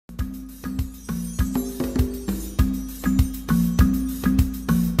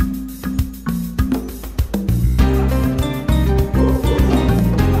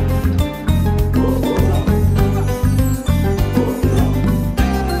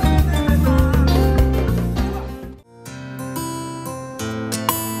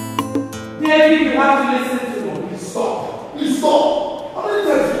you have to listen to me. Please stop. Please stop. How many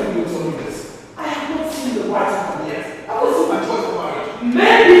times have you told me this? I have not seen the right one yet. I haven't seen my choice for marriage.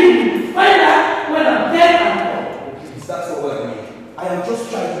 Maybe you find out when I'm dead and gone. Please, that's not what I mean. I am just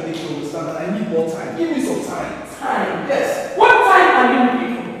trying to make you understand that I need more time. Give me some time. Time? Yes. What time are you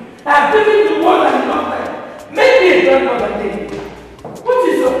looking for? I have given you more than enough time. Make me a grandmother, David. What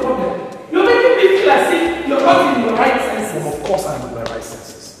is your problem? You're making me feel as if you're not in your right senses. Mom, of course I'm in my right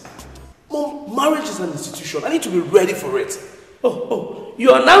senses. Mom, marriage is an institution. I need to be ready for it. Oh,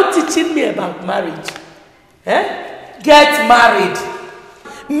 you are now teaching me about marriage. Eh? Get married.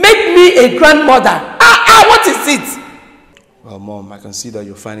 Make me a grandmother. What is it? Well, Mom, I can see that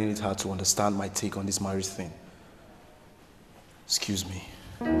you're finding it hard to understand my take on this marriage thing. Excuse me.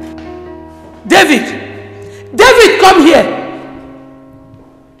 David! David, come here!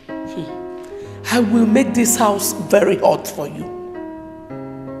 I will make this house very hot for you.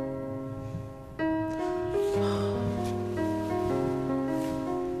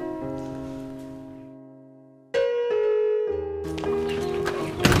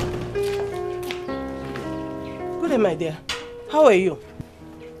 Good day, my dear. How are you?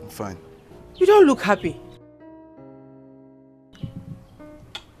 I'm fine. You don't look happy.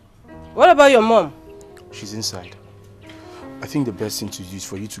 What about your mom? She's inside. I think the best thing to do is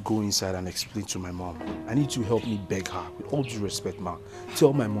for you to go inside and explain to my mom. I need to help me beg her. With all due respect, ma.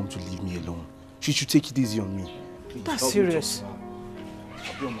 Tell my mom to leave me alone. She should take it easy on me. Please, that's serious.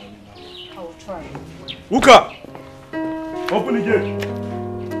 I'll be on my way now. I will try. Uka! Open the gate.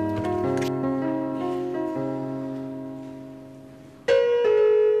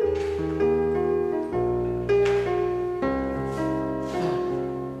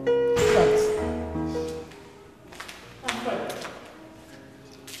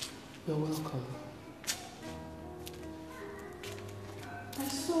 You're welcome. I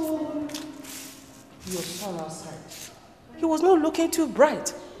saw your son outside. He was not looking too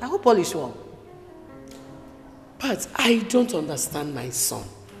bright. I hope all is well. But I don't understand my son.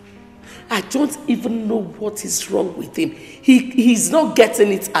 I don't even know what is wrong with him. He's not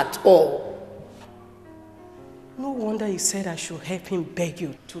getting it at all. No wonder he said I should help him beg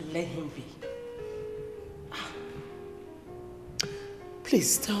you to let him be.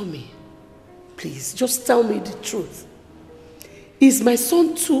 Please tell me. Please, just tell me the truth. Is my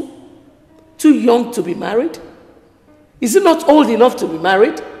son too young to be married? Is he not old enough to be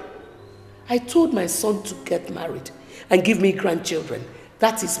married? I told my son to get married and give me grandchildren.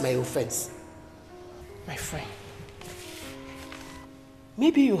 That is my offense. My friend,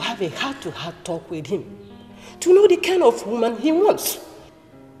 maybe you have a heart-to-heart talk with him to know the kind of woman he wants.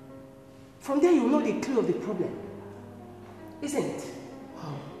 From there you know the clue of the problem. Isn't it?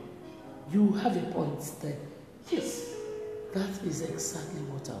 You have a point there. Yes, that is exactly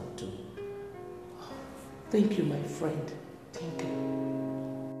what I'll do. Thank you, my friend. Thank you.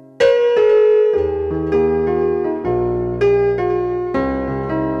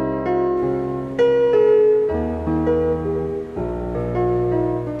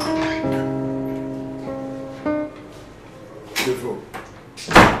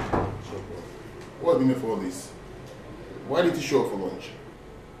 What's the meaning for all this? Why did you show up for lunch?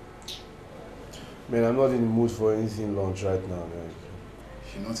 Man, I'm not in the mood for anything lunch right now, man.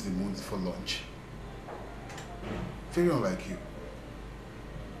 You're not in the mood for lunch? Very unlike you.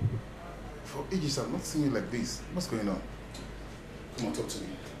 For ages, I've not seen you like this. What's going on? Come on, talk to me.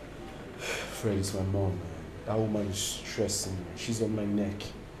 Fred, it's my mom, man. That woman is stressing me. She's on my neck.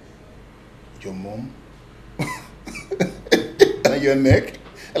 Your mom? On your neck?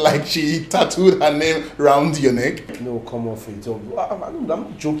 Like she tattooed her name round your neck? No, come off it. I'm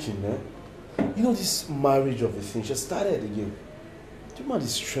not joking, man. You know this marriage of a thing just started again. The man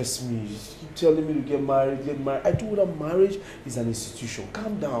is stressing me. He's telling me to get married. I told her marriage is an institution.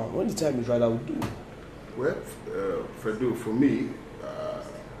 Calm down. When the time is right, I will do it. Well, Fredo, for me,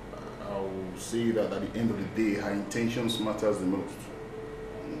 I will say that at the end of the day, her intentions matters the most.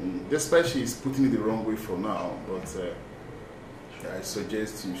 Despite she's putting it the wrong way for now, but I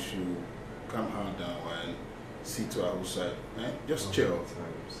suggest you should calm her down and see to her outside. Just chill.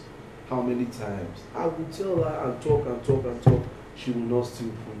 How many times? I will tell her and talk. She will not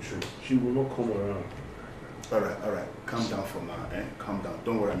still pull through. She will not come around. Alright. Calm down for now, Calm down.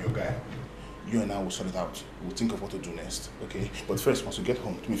 Don't worry, I'm your guy. You and I will sort it out. We'll think of what to do next, okay? But first, once you get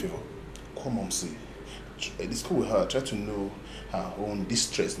home, do me a favor. Call Mom, see. Discuss with her. Try to know her own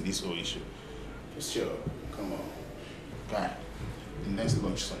distress in this whole issue. Just chill. Come on. Guy, the next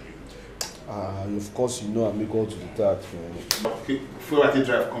lunch is on you. Of course, you know I make all to the dad, man. Okay, before I take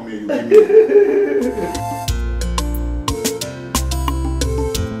drive, come here, you give me.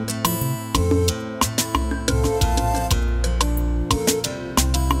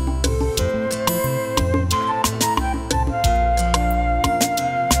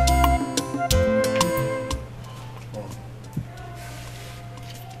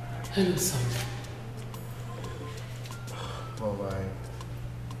 Hello, son. Mom,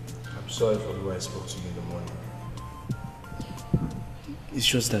 I'm sorry for the way I spoke to you in the morning. It's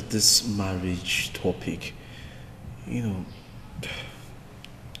just that this marriage topic, you know,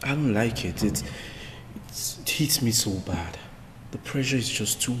 I don't like it. It hits me so bad. The pressure is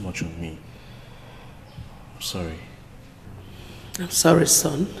just too much on me. I'm sorry. I'm sorry,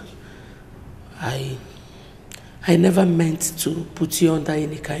 son. I never meant to put you under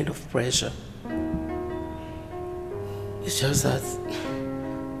any kind of pressure. It's just that,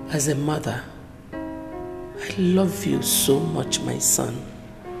 as a mother, I love you so much, my son.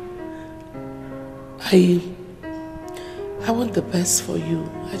 I want the best for you.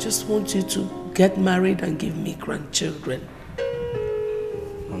 I just want you to get married and give me grandchildren.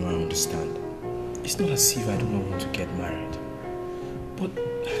 Mama, I understand. It's not as if I do not want to get married. But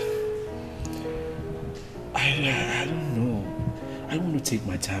I don't know. I want to take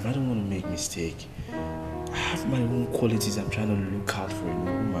my time. I don't want to make mistake. I have my own qualities I'm trying to look out for in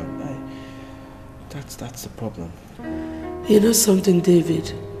a woman. That's the problem. You know something,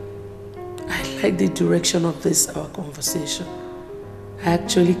 David? I like the direction of our conversation. I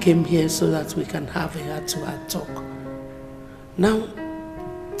actually came here so that we can have a heart-to-heart talk. Now,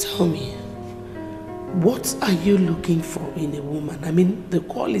 tell me, what are you looking for in a woman? I mean, the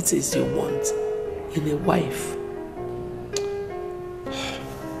qualities you want in a wife.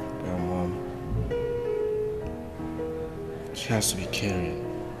 Well, Mom, she has to be caring,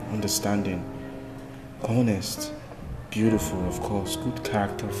 understanding, honest, beautiful, of course, good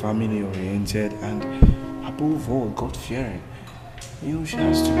character, family-oriented, and above all, God-fearing. You know, she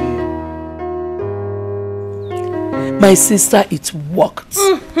has to be. My sister, it worked.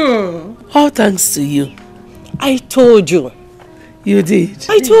 All thanks to you. I told you. You did?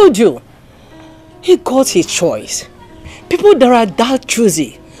 I told you. He got his choice. People that are that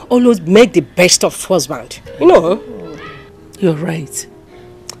choosy always make the best of husband. You know? You're right.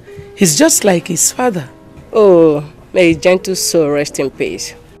 He's just like his father. Oh, may his gentle soul rest in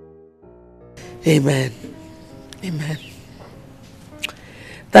peace. Amen. Amen.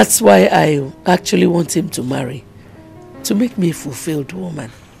 That's why I actually want him to marry. To make me a fulfilled woman.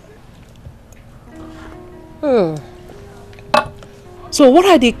 So what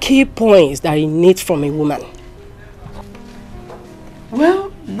are the key points that you need from a woman?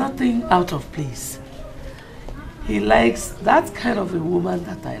 Well, nothing out of place. He likes that kind of a woman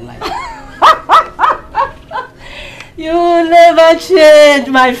that I like. You never change,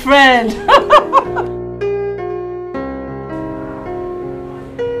 my friend.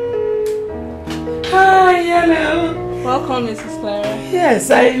 Hi, hello. Welcome, Mrs. Clara. Yes,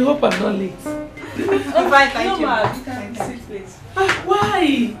 I hope I'm not late. I'm fine, thank you. No, you can sit, please.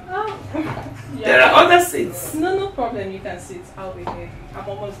 Why? Oh, yeah. There are other seats. No problem, you can sit. I'll be here. I'm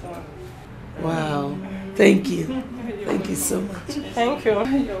almost done. Wow, thank you. Thank you so much. Thank you.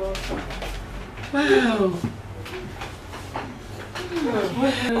 You're welcome. Wow.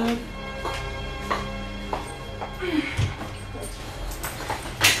 Well.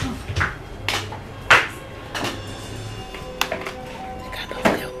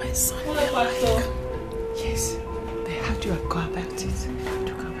 Yes, they had you go about it. To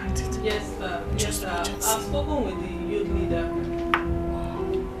go about it. Yes, sir. Yes, sir. I've spoken with the youth leader.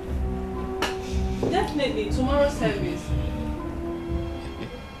 Definitely, tomorrow's service.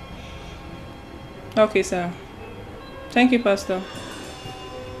 Okay, sir. Thank you, Pastor.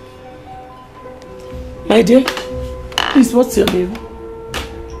 My dear, please, what's your name?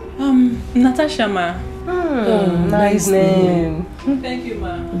 Natasha, ma. Nice name. Thank you,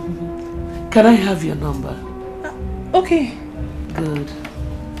 ma. Can I have your number? Okay. Good.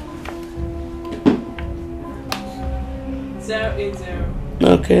 080.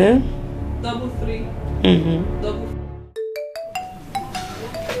 Okay. 33. Double.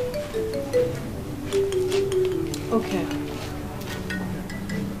 Okay.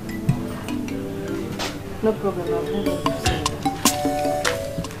 No problem, I'll hold on.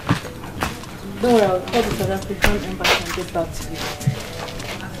 Don't worry, I'll call the South African embassy and get back to you.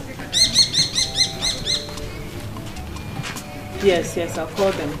 Yes, I'll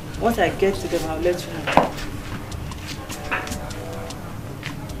call them. Once I get to them, I'll let you know.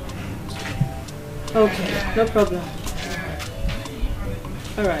 Okay, no problem.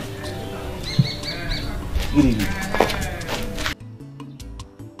 Alright. Good evening.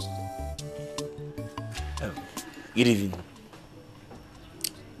 Good evening.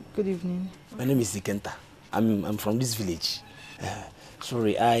 Good evening. My name is Ikenta. I'm from this village.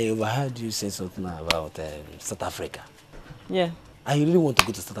 Sorry, I overheard you say something about South Africa. Yeah. I really want to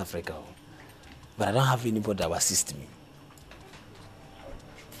go to South Africa, but I don't have anybody that will assist me.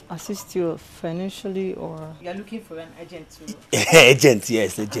 assist you financially, or you're looking for an agent too? Agent,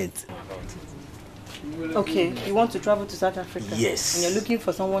 yes, agent. Okay, you want to travel to South Africa? Yes. And you're looking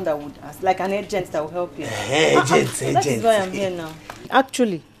for someone that would, like an agent that will help you? Agent. That is why I'm here now.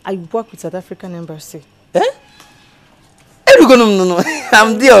 Actually, I work with South African Embassy. No.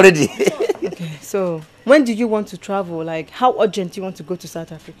 I'm there already. Okay, so when do you want to travel? Like, how urgent do you want to go to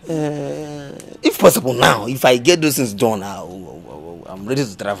South Africa? If possible now. If I get those things done, I'm ready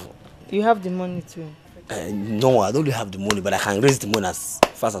to travel. You have the money too? No, I don't really have the money, but I can raise the money as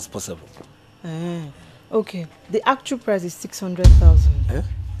fast as possible. Okay, the actual price is 600,000.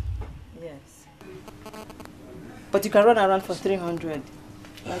 Yes. But you can run around for 300,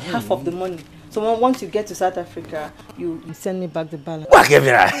 like half of the money. So once you get to South Africa, you send me back the balance.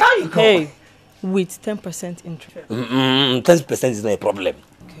 Hey, with 10% interest. 10% is not a problem.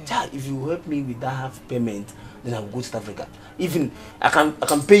 Okay. Child, if you help me with that half payment, then I'll go to South Africa. Even I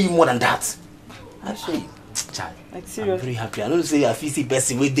can pay you more than that. Actually, child, like seriously, I'm very happy. I don't say I feel the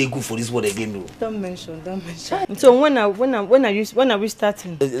person where they go for this word again. Don't mention. So when are we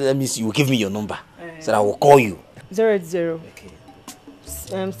starting? Let me see. You give me your number, so I will call you. 080. Okay.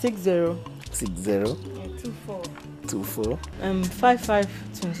 60. 24.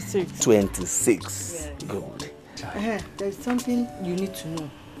 5526. 26. Yes. Good. There's something you need to know.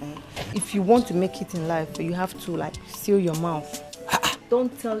 If you want to make it in life, you have to like seal your mouth.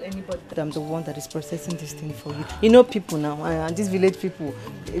 Don't tell anybody that I'm the one that is processing this thing for you. You know people now, and these village people.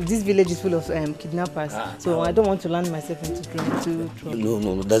 This village is full of kidnappers. So I don't want to land myself into trouble.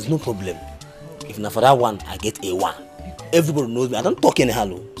 No, there's no problem. If not for that one, I get A1. Everybody knows me. I don't talk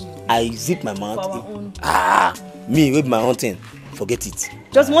anyhow. I zip my mouth. Me with my own thing. Forget it.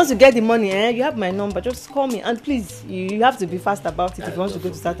 Just once you get the money, you have my number. Just call me, and please, you have to be fast about it if you want to go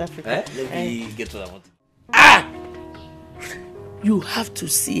to South Africa. Let me get to that one. You have to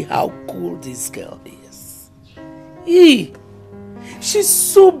see how cool this girl is. She's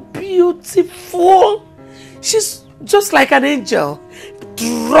so beautiful. She's just like an angel,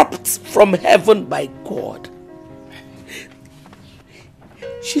 dropped from heaven by God.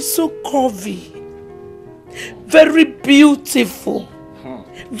 She's so curvy, very beautiful,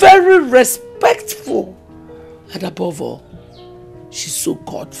 very respectful, and above all, she's so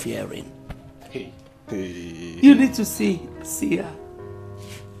God-fearing. You need to see her.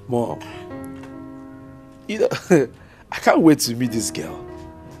 Mom, I can't wait to meet this girl.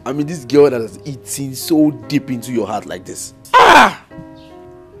 I mean, this girl that is eating so deep into your heart like this.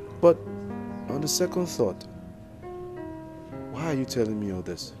 But on the second thought, why are you telling me all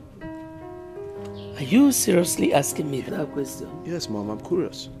this? Are you seriously asking me that question? Yes, Mom, I'm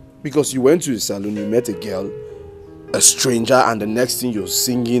curious. Because you went to the salon, you met a girl, a stranger, and the next thing you're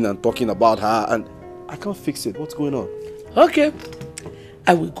singing and talking about her, and I can't fix it. What's going on? Okay.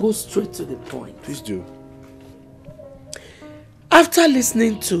 I will go straight to the point. Please do. After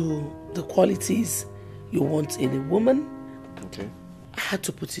listening to the qualities you want in a woman, okay, I had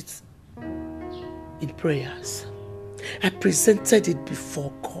to put it in prayers. I presented it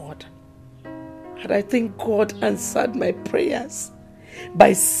before God. And I think God answered my prayers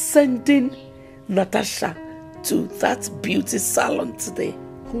by sending Natasha to that beauty salon today.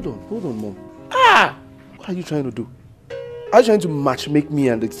 Hold on, Mom. What are you trying to do? Are you trying to matchmake me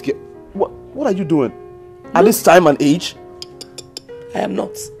and this girl? What are you doing? At this time and age? I am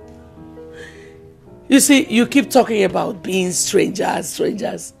not. You see, you keep talking about being strangers.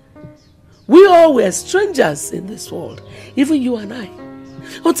 We all were strangers in this world. Even you and I.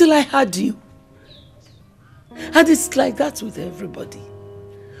 Until I had you. And it's like that with everybody.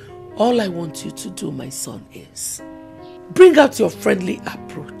 All I want you to do, my son, is bring out your friendly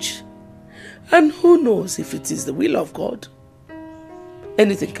approach. And who knows if it is the will of God?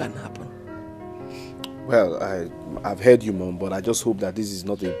 Anything can happen. Well, I've heard you, Mom, but I just hope that this is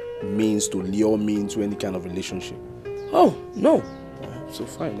not a means to lure me into any kind of relationship. Oh, no. So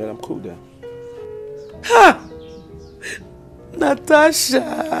fine, then I'm cool then.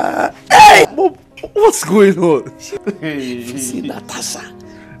 Natasha! Hey! Mom, what's going on? You see Natasha?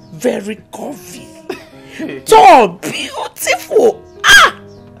 Very curvy. Tall, beautiful.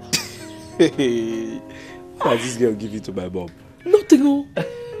 Why does this girl give it to my mom? Nothing.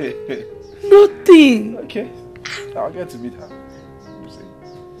 Nothing. Okay. I'll get to meet her.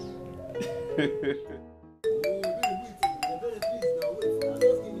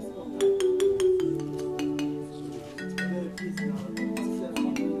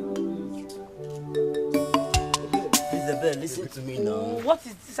 Isabel, listen to me now. What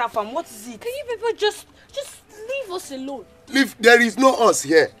is this, Afam? What is it? Can you people just leave us alone? There is no us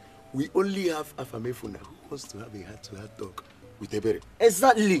here. We only have Afamefuna who wants to have a heart-to-heart talk. with Ebere.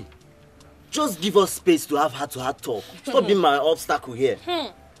 Exactly. Just give us space to have heart-to-heart talk. Stop being my obstacle here.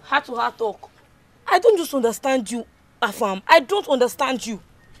 Heart-to-heart talk. I don't just understand you, Afam. I don't understand you.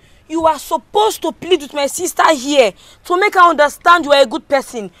 You are supposed to plead with my sister here to make her understand you are a good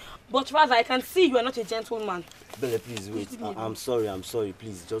person. But rather, I can see you are not a gentleman. Belle, please wait. I'm sorry.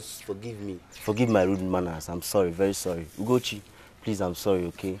 Please, just forgive me. Forgive my rude manners. I'm sorry, very sorry. Ugochi, please, I'm sorry,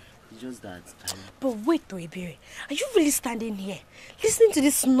 okay? It's just that. But wait, though, Iberi. Are you really standing here, listening to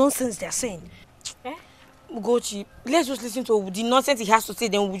this nonsense they're saying? Ugochi, let's just listen to the nonsense he has to say,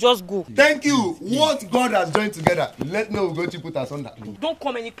 then we'll just go. Thank you. What God has joined together, let no Ugochi put us under. Don't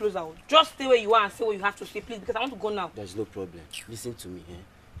come any closer. Just stay where you are and say what you have to say, please, because I want to go now. There's no problem. Listen to me,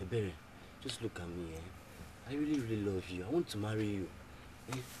 Ebere, just look at me, I really, really love you. I want to marry you.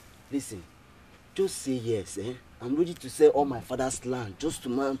 Listen, just say yes, I'm ready to sell all my father's land just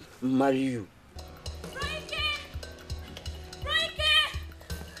to marry you.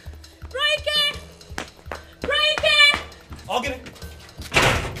 Okay.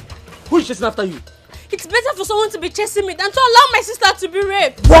 Who is chasing after you? It's better for someone to be chasing me than to allow my sister to be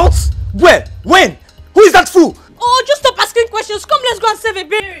raped. What? Where? When? Who is that fool? Oh, just stop asking questions. Come, let's go and save a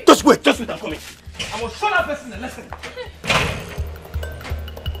baby. Just wait, I'm coming. I will show that person a lesson.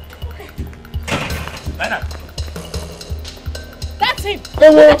 Okay. Right. That's him.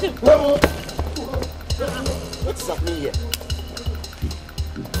 That's him. What's happening here?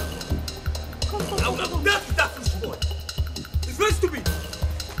 Come. That foolish boy. It's very stupid.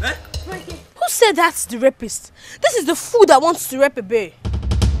 Who said that's the rapist? This is the fool that wants to rape a bear.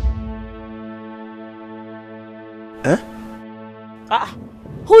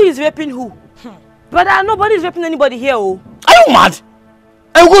 Who is raping who? But nobody is raping anybody here. Oh. Are you mad?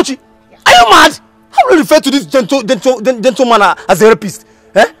 Ngozi, are you mad? How will you refer to this gentleman as a rapist?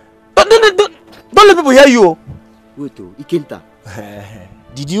 Don't let people hear you. Wait, Ikenta.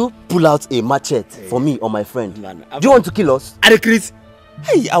 Did you pull out a machete for me or my friend? Do you want to kill us? Chris.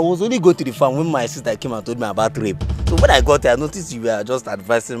 Hey, I was only going to the farm when my sister came and told me about rape. So when I got there, I noticed you were just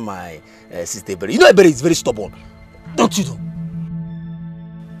advising my sister Ebere. You know Ebere is very stubborn. Don't you know?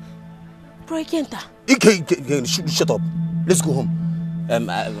 Bro, Ikenta. Shut up. Let's go home.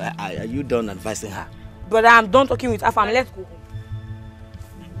 Are you done advising her? Brother, I'm done talking with Afam. Let's go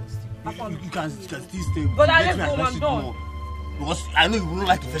home. You can still stay. Brother, let's go home. I'm done. Because I know you wouldn't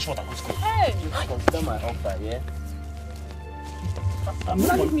like to fetch water. Let's go. Hey! Consider my offer, yeah?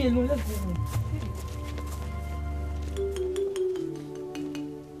 Leave me alone. Let's go home.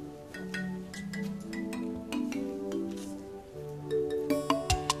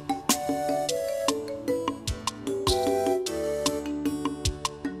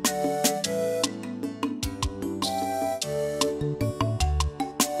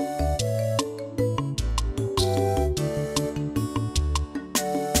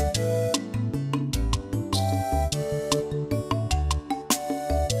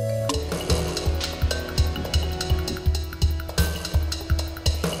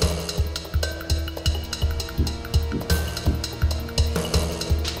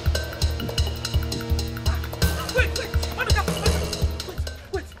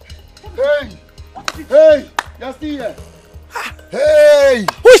 Hey!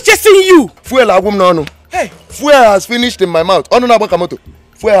 Who is chasing you? Fuel agum no. Hey! Fuel has finished in my mouth. Oh no, Bakamoto.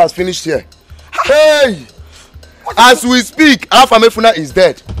 Fuel has finished here. Hey! As we speak, Afam Efuna is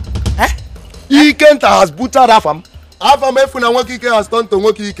dead. Ikenta has butchered Afam. Afam Efuna Nwokike has turned to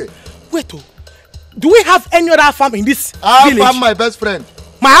Nwokike. Wait, do we have any other farm in this village? Afam, my best friend.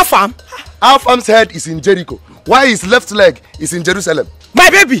 My Afam? Afam's head is in Jericho, while his left leg is in Jerusalem. My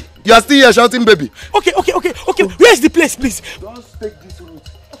baby! You are still here shouting baby. Okay. Where is the place, please? Just take this route.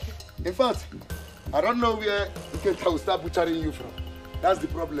 In fact, I don't know where Ikenta will start butchering you from. That's the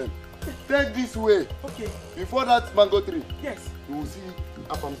problem. Take this way. Okay. Before that mango tree. Yes. You will see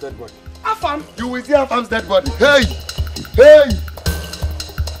Afam's dead body. Afam? You will see Afam's dead body. Hey! Hey!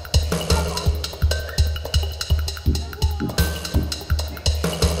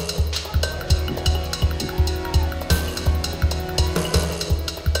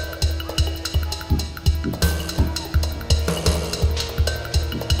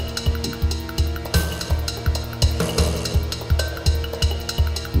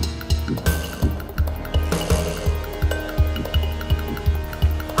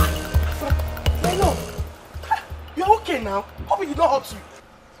 Now, hope it did not hurt you.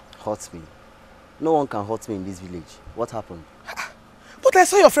 Hurt me? No one can hurt me in this village. What happened? But I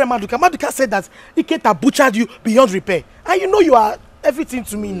saw your friend Maduka. Maduka said that Iketa butchered you beyond repair. And you know you are everything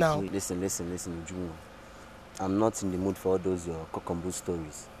to me now. Listen, Ujumo. I'm not in the mood for all those your cock and bull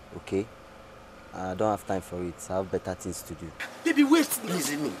stories, okay? I don't have time for it. I have better things to do. Baby, wait.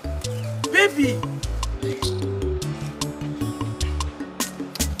 Listen me. Baby.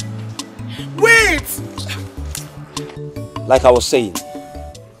 Wait. Like I was saying,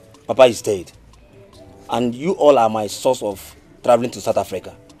 Papa is dead. And you all are my source of traveling to South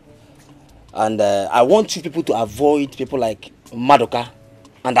Africa. And I want you people to avoid people like Madoka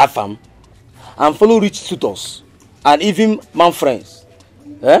and Afam and follow rich suitors and even man friends.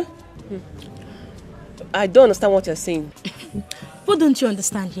 Eh? I don't understand what you're saying. What don't you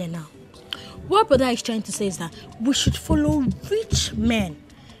understand here now? What brother is trying to say is that we should follow rich men.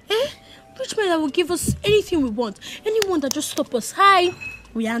 Eh? Rich men that will give us anything we want. Anyone that just stop us, hi,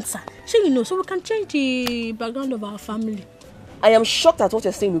 we answer. So you know, so we can change the background of our family. I am shocked at what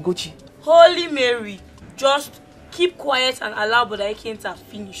you're saying, Ugochi. Holy Mary, just keep quiet and allow Brother Ekenta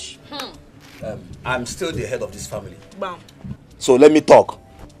finish. I'm still the head of this family. Bam. So let me talk,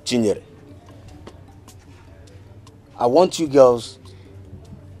 Chinyere. I want you girls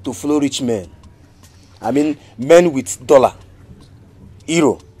to follow rich men. I mean, men with dollar,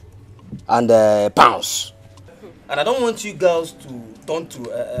 euro, and pounds. And I don't want you girls to turn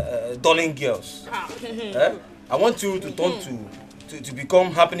to darling girls. I want you to turn to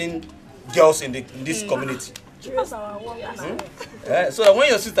become happening girls in this community. So that when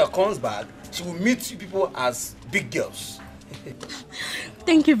your sister comes back, she will meet you people as big girls.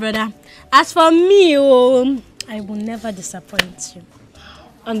 Thank you, brother. As for me, I will never disappoint you.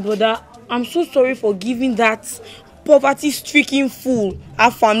 And brother, I'm so sorry for giving that poverty-stricken fool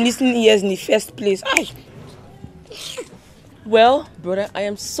our family listening ears in the first place. Aye. Well, brother, I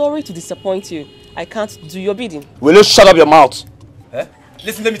am sorry to disappoint you. I can't do your bidding. Will you shut up your mouth?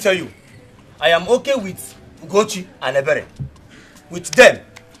 Listen, let me tell you. I am okay with Ugochi and Ebere. With them,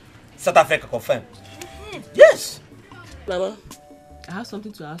 South Africa confirmed. Yes. Mama, I have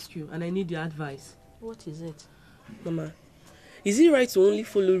something to ask you and I need your advice. What is it? Mama, is it right to only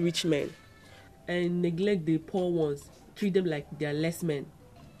follow rich men and neglect the poor ones, treat them like they are less men?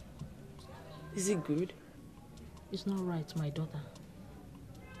 Is it good? It's not right, my daughter.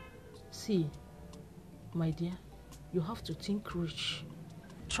 See, my dear, you have to think rich.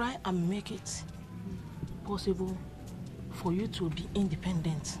 Try and make it possible for you to be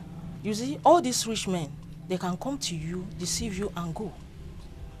independent. You see, all these rich men, they can come to you, deceive you, and go.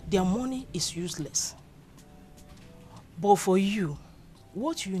 Their money is useless. But for you,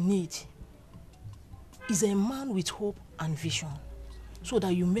 what you need is a man with hope and vision so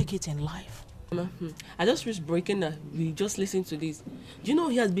that you make it in life. Mama, I just wish Breaking we just listen to this. Do you know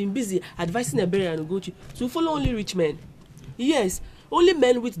he has been busy advising Ebere and Ugochi to follow only rich men? Yes, only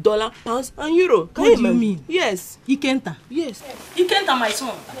men with dollar, pounds, and euro. What do you mean? Yes. Ikenta? Yes. Ikenta, my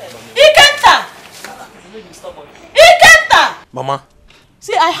son. Ikenta! Ikenta! Mama.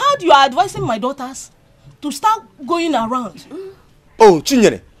 See, I heard you are advising my daughters to start going around. Oh,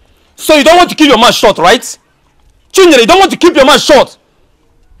 Chinyere. So you don't want to keep your mouth shut, right? Chinyere, you don't want to keep your mouth shut.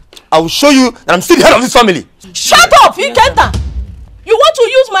 I will show you that I'm still the head of this family. Shut up, Ikenta! You want to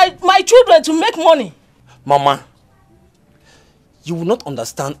use my children to make money? Mama, you will not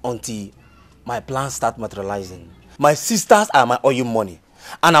understand until my plans start materializing. My sisters are my oil money.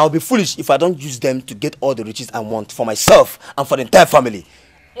 And I will be foolish if I don't use them to get all the riches I want for myself and for the entire family.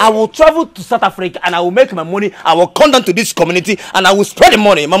 I will travel to South Africa and I will make my money. I will come down to this community and I will spread the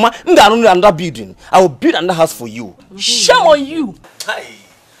money. Mama, I don't need another building. I will build another house for you. Shame on you. Hi.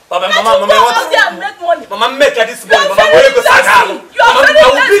 Mama, Mama, make this money. Mama, I will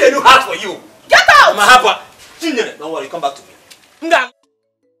build a new house for you. Get out! Mama, Hapa. Don't worry, come back to me.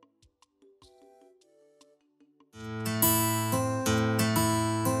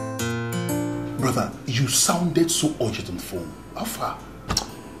 Brother, you sounded so urgent on the phone. How far?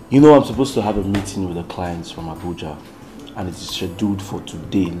 You know I'm supposed to have a meeting with the clients from Abuja, and it is scheduled for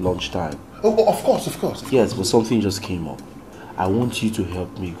today, lunchtime. Oh, of course, of course. Yes, but something just came up. I want you to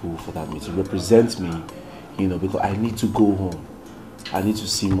help me go for that meeting. Represent me, you know, because I need to go home. I need to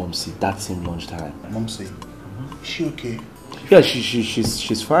see Momsi that same lunchtime. Momsi? Is she okay? Yeah,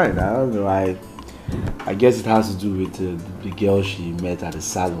 she's fine. I don't know. I guess it has to do with the girl she met at the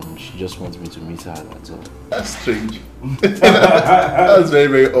salon. She just wants me to meet her, that's all. That's strange. That's very,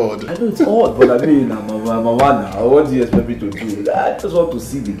 very odd. I know it's odd, but I mean, Mama now, what do you expect me to do? I just want to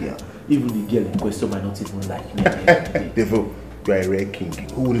see the girl. Even the girl in question might not even like me. Devo, you are a rare king.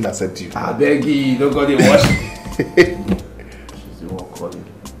 Who wouldn't accept you? I beg you, don't go there watch. She's the one calling.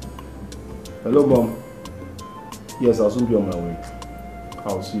 Hello, Mom. Yes, I'll soon be on my way.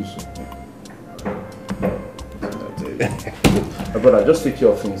 I'll see you soon. Brother, just take care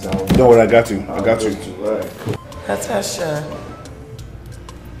of things now. Don't worry, I got you. I got you. Natasha,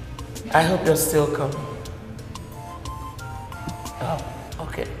 I hope you're still coming. Oh,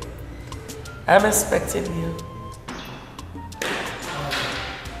 okay. I'm expecting you.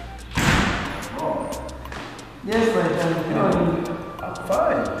 Yes, my darling. I'm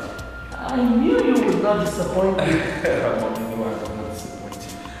fine. I knew you would not disappoint me. Mom, you know I will not disappoint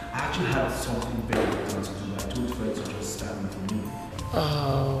you. I actually had something very important to do. I told friends to just stand for me.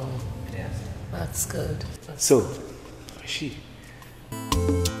 Oh, Yes. that's good. So, she.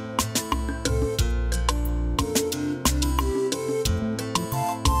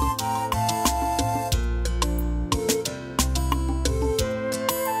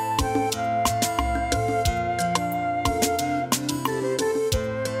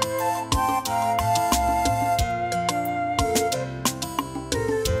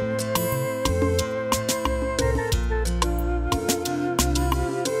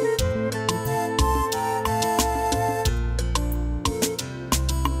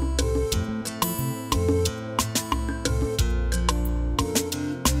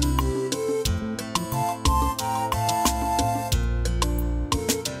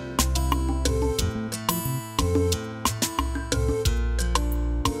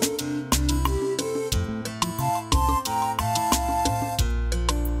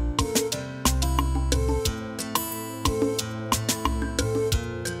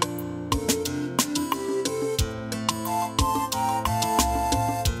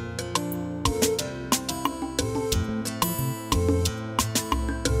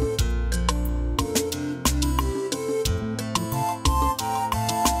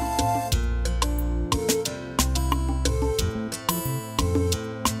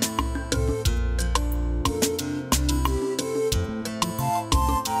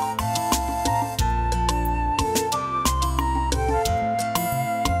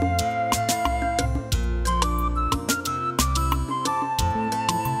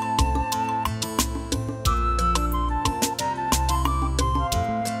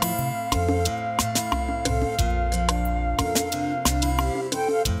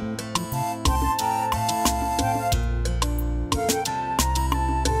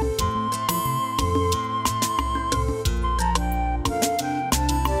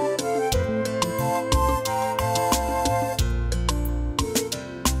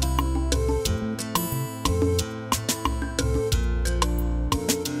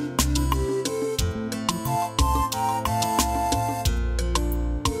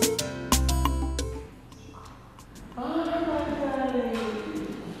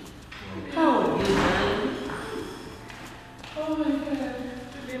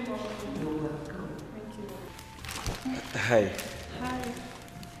 Hi.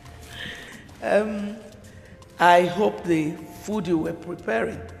 Hi. I hope the food you were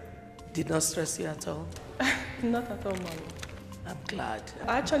preparing did not stress you at all. Not at all, Mommy. I'm glad.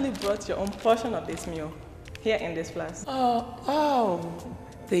 I actually brought your own portion of this meal here in this flask. Oh,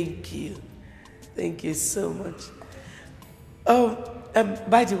 thank you. Thank you so much. Oh,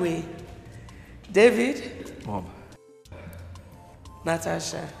 by the way, David. Mom.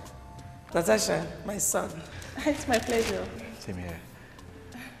 Natasha, my son. It's my pleasure. Same here.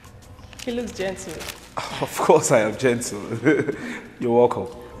 He looks gentle. Of course I am gentle. You're welcome.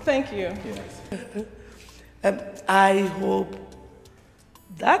 Thank you. I hope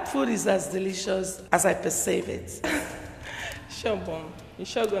that food is as delicious as I perceive it. Sure, Mom. You're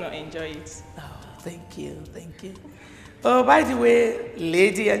sure gonna enjoy it. Oh, thank you. Oh, by the way,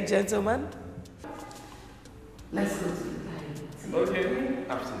 lady and gentlemen, let's go to the dining. Okay,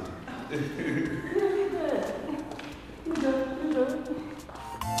 absolutely.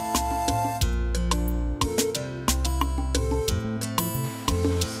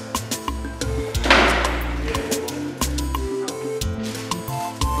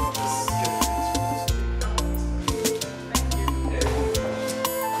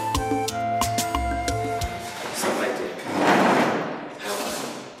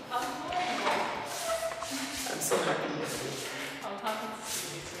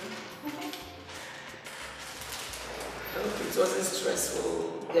 It wasn't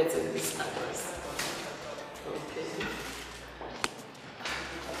stressful getting this address. Okay.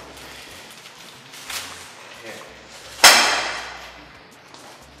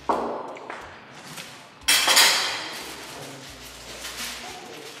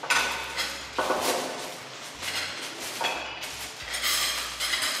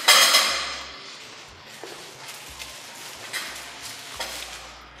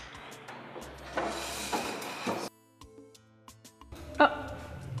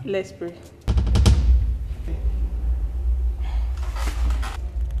 Let's pray.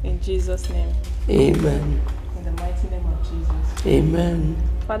 In Jesus' name. Amen. In the mighty name of Jesus. Amen.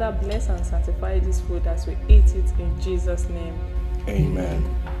 Father, bless and sanctify this food as we eat it in Jesus' name. Amen.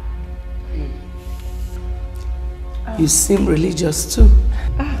 You seem religious too.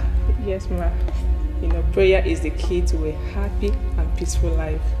 Yes, ma. You know, prayer is the key to a happy and peaceful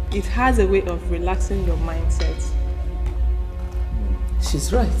life. It has a way of relaxing your mindset.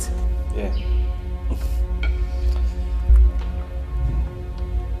 She's right. Yeah.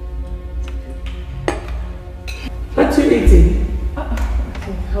 What you eating?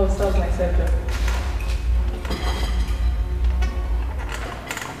 I'll start myself.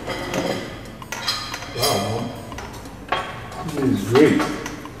 Wow, Mom. This is great.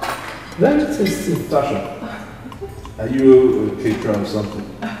 Very tasty. Tasha, are you a caterer or something?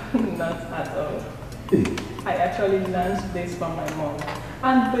 Not at all. I actually learned this from my mom.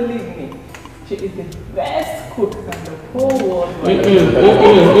 And believe me, she is the best cook in the whole world.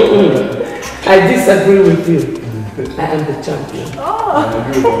 I disagree with you. I am the champion.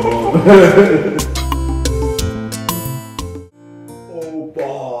 Oh,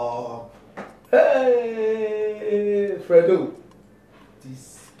 Bob. Hey, Fredo. This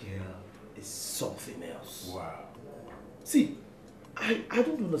girl is something else. Wow. See, I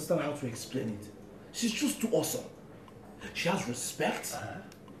don't understand how to explain it. She's just too awesome. She has respect.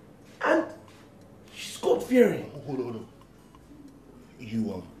 And she's God-fearing. Hold on.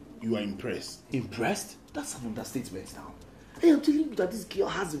 You are impressed. Impressed? That's an understatement now. Hey, I'm telling you that this girl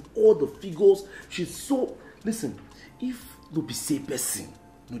has all the figures. She's so... Listen, if no be say person,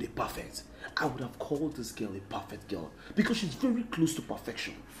 no they perfect, I would have called this girl a perfect girl. Because she's very close to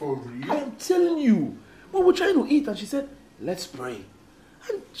perfection. For real? I am telling you. We were trying to eat and she said, let's pray.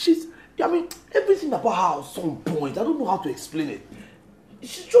 And she's... I mean, everything about her at some point, I don't know how to explain it.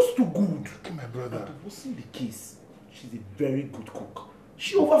 She's just too good. My brother. But that wasn't the case. She's a very good cook.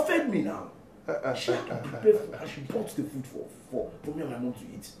 She overfed me now. She had to prepare food and she brought the food for me and my mom to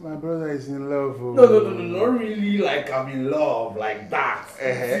eat. My brother is in love. Oh. No, not really like I'm in love, like that.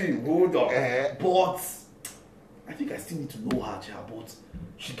 See, hold on. But I think I still need to know her, but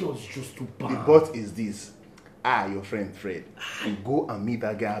she was just too bad. The but is this. Your friend Fred. You go and meet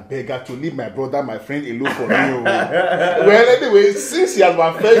that guy, beg her to leave my brother, my friend alone for me. Well, anyway, since he has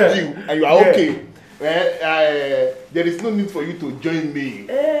offended you and you are okay, well, there is no need for you to join me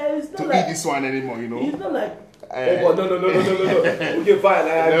to eat this one anymore, you know. It's not like... no. Okay, fine, I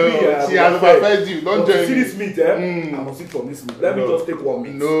agree. No, she has offended you, don't join me. See this meat, I must eat from this meat. Let me just take one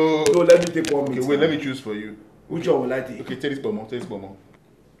meat. No, let me take one meat. Okay, wait, let me choose for you. Which one will I take? Okay, take this bomb. It's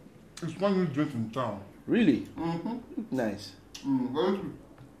one you drink in town. Really? Nice. Very sweet.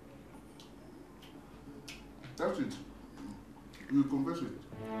 That's it. You confess it.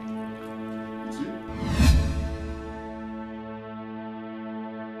 You see?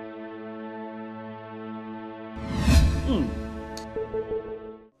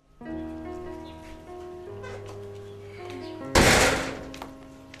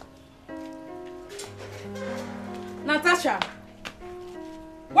 Natasha,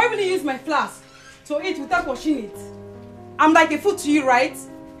 why will you use my flask to eat without washing it? I'm like a fool to you, right?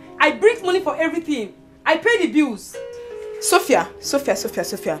 I bring money for everything. I pay the bills. Sophia,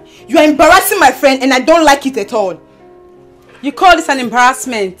 you are embarrassing my friend and I don't like it at all. You call this an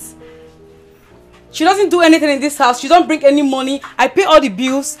embarrassment? She doesn't do anything in this house. She don't bring any money. I pay all the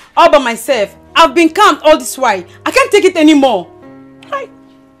bills all by myself. I've been calm all this while. I can't take it anymore.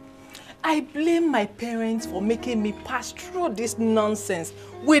 I blame my parents for making me pass through this nonsense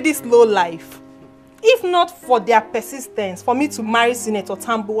with this low life. If not for their persistence for me to marry Senator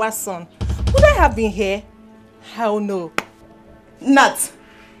Tambuwa's son, would I have been here? Hell no. Nat,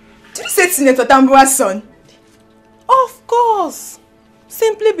 did you say Senator Tambuwa's son? Of course.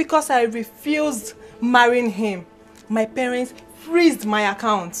 Simply because I refused marrying him, my parents freezed my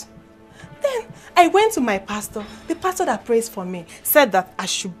account. Then I went to my pastor, the pastor that prays for me, said that I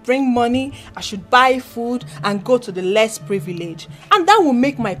should bring money, I should buy food and go to the less privileged. And that will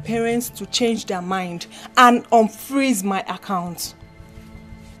make my parents to change their mind and unfreeze my account.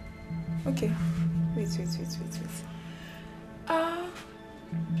 Okay, wait.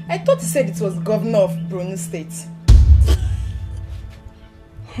 I thought you said it was governor of Borno State.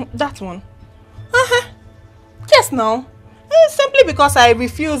 That one? Yes, now. Simply because I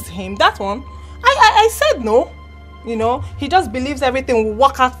refused him, that one. I said no. You know, he just believes everything will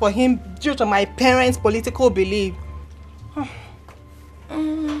work out for him due to my parents' political belief.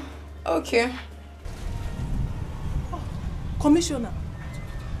 Okay. Oh, Commissioner.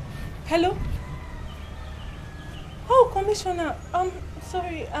 Hello? Oh, Commissioner.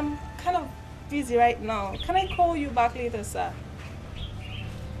 Sorry, I'm kind of busy right now. Can I call you back later, sir?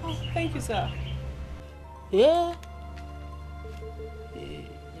 Oh, thank you, sir. Yeah.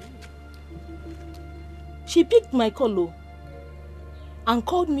 She picked my call and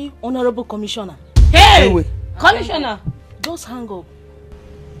called me Honorable Commissioner. Hey! Commissioner! Just hang up.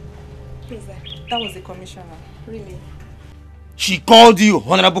 Please, that was the commissioner. Really? She called you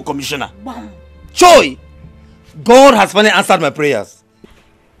Honorable Commissioner. Bam! Choi! God has finally answered my prayers.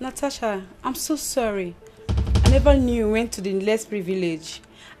 Natasha, I'm so sorry. I never knew you went to the less privileged.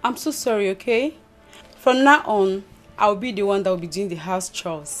 I'm so sorry, okay? From now on, I'll be the one that will be doing the house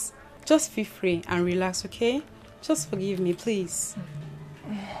chores. Just feel free and relax, okay? Just forgive me, please.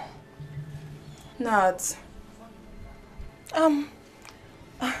 Nat.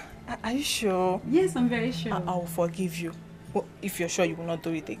 Are you sure? Yes, I'm very sure. I will forgive you. Well, if you're sure you will not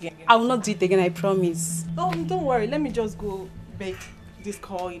do it again. I will not do it again, I promise. Oh, don't worry. Let me just go make this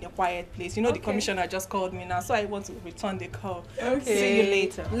call in a quiet place. You know, the commissioner just called me now, so I want to return the call. Okay. See you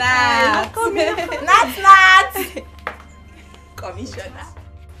later. Nat. I'm coming. Nat. Commissioner.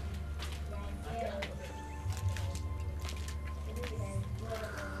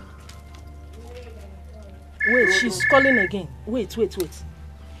 Wait, she's calling again. Wait.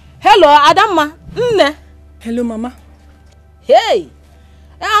 Hello, Adama. Nne. Hello, Mama. Hey,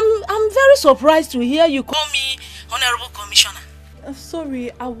 I'm very surprised to hear you call me Honorable Commissioner.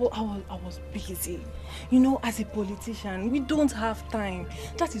 Sorry, I was busy. You know, as a politician, we don't have time.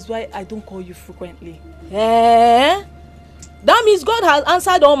 That is why I don't call you frequently. Eh? That means God has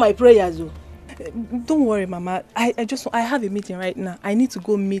answered all my prayers. Don't worry, Mama. I have a meeting right now. I need to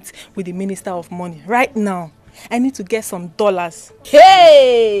go meet with the Minister of Money right now. I need to get some dollars.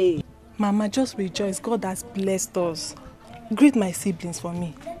 Hey! Mama, just rejoice. God has blessed us. Greet my siblings for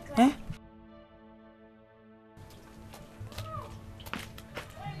me. Eh?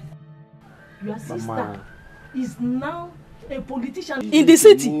 Your sister Mama. is now a politician in the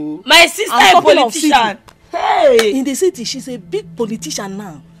city. My sister I'm a talking of politician. city. Hey! In the city, she's a big politician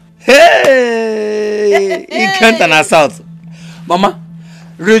now. Hey! In Kent and South. Mama,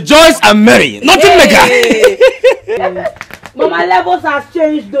 rejoice and merry. Nothing maker. Mama, levels has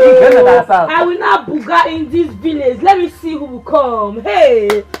changed though. I will not buga in this village. Let me see who will come.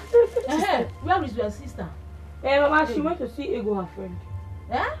 Hey! Where is your sister? Hey, Mama, she went to see Ego, her friend.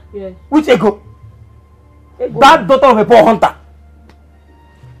 Eh? Yes. Which Ego? Ego. That daughter of a poor hunter.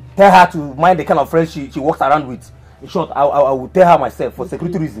 Tell her to mind the kind of friends she walks around with. In short, I will tell her myself for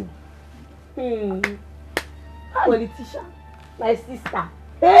security reason. Politician. My sister.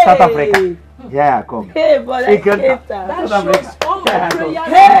 Hey. South Africa. Yeah, I come. Hey, but I hate her. That shows all my prayers.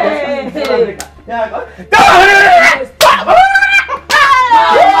 Hey. South Africa. Yeah,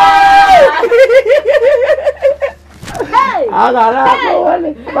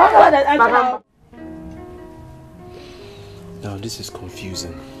 I come. Now this is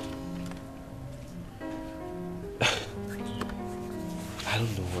confusing. I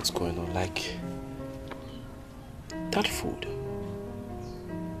don't know what's going on. Like that food.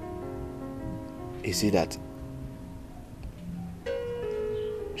 Is it that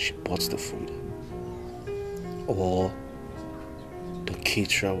she bought the food? Or the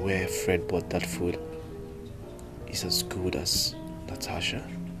caterer where Fred bought that food is as good as Natasha?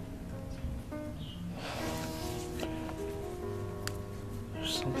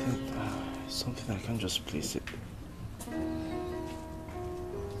 There's something I can't just place it.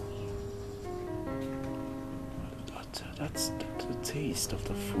 That's the taste of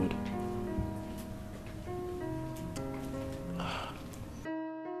the food.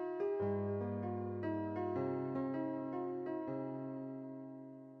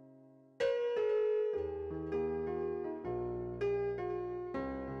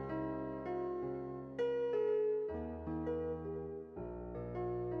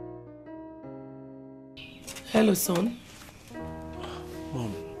 Hello, son.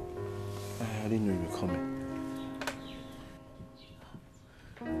 Mom, I didn't know you were coming.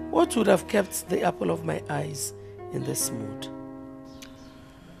 What would have kept the apple of my eyes in this mood?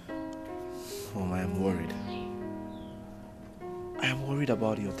 Mom, I am worried. I am worried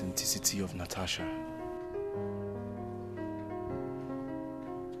about the authenticity of Natasha.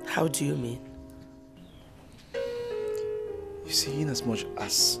 How do you mean? You see, in as much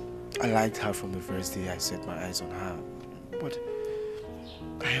as I liked her from the first day I set my eyes on her, but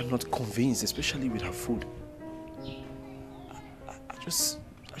I am not convinced, especially with her food.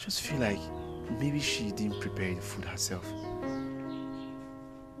 I just feel like maybe she didn't prepare the food herself.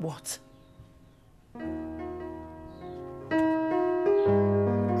 What?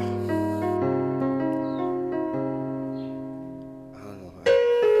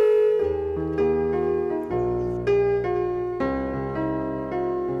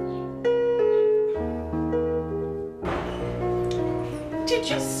 Did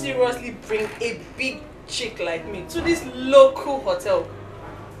you seriously bring a big chick like me to this local hotel?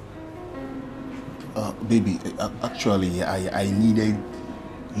 Baby, actually, I needed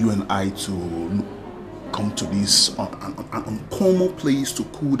you and I to come to this uncommon place to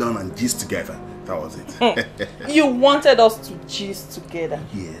cool down and gist together. That was it. You wanted us to gist together?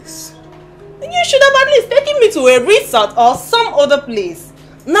 Yes. You should have at least taken me to a resort or some other place.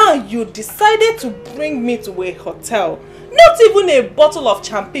 Now you decided to bring me to a hotel. Not even a bottle of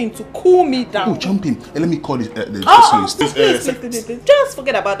champagne to cool me down. Oh, champagne. Let me call it the please. Just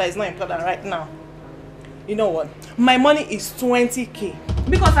forget about that. It's not important right now. You know what? My money is 20k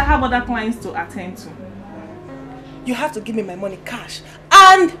because I have other clients to attend to. You have to give me my money cash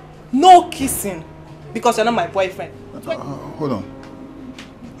and no kissing because you're not my boyfriend. Hold on.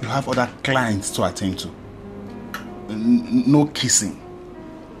 You have other clients to attend to. No kissing.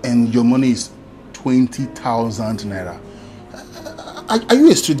 And your money is 20,000 naira. Are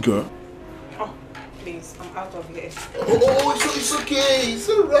you a street girl? Oh, please, I'm out of here. Oh, it's okay. It's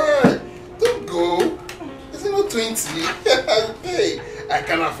alright. Don't go. It's not 20. Hey, I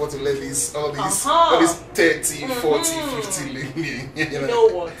can't afford to let all these 30, 40, 50 leave me. You know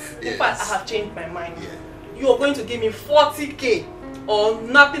what? Yes. In fact, I have changed my mind. Yeah. You are going to give me 40k or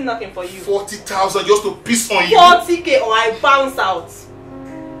nothing for you. 40,000 just to piss on you? 40k or I bounce out.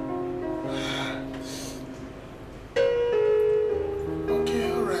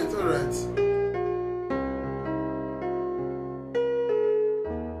 Okay, alright.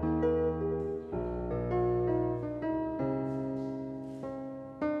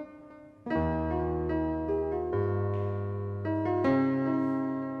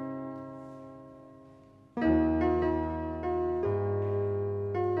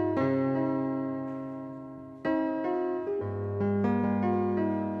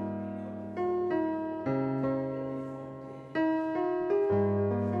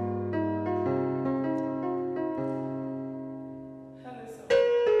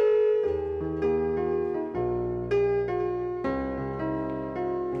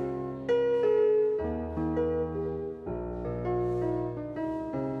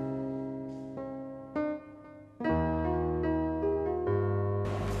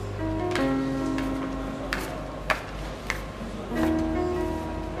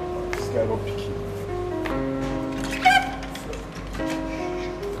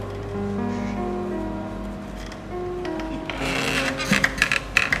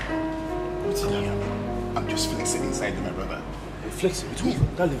 I'm just flexing inside my brother. Flexing with who?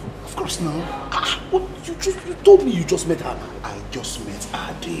 That level? Of course now. What? You told me you just met her. I just met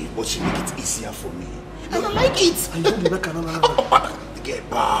her day, but she make it easier for me. And I like it. I don't like her. Get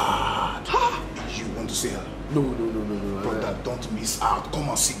bad. You want to see her? No. Brother, don't miss out. Come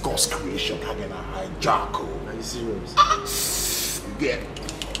and see God's creation. Again, I hijack. Are you serious? Yeah.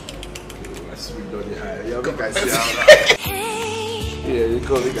 I swear to God, yeah, make I see her. Yeah, you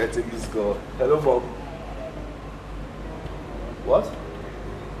call me, I take this call. Hello, Mom. What?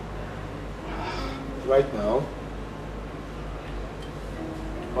 Right now?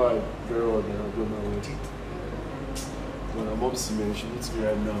 Alright, very well then, I'll go my way. When I'm up to me, she needs me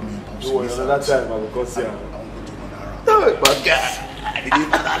right now. Don't worry, another time I will come see her. I want to do one around. No, but God, I didn't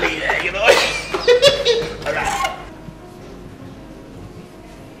finally, you know. Alright.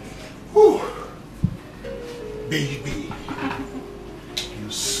 Whew. Baby, you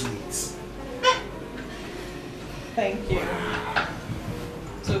sweet. Thank you.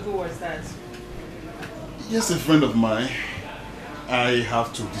 So who was that? Yes, a friend of mine. I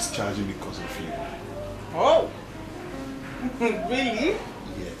have to discharge him because of you. Oh, really?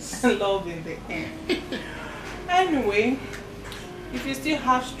 Yes. Love in the air. Anyway, if you still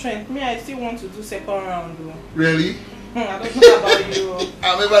have strength, I still want to do second round though. Really? I don't know about you.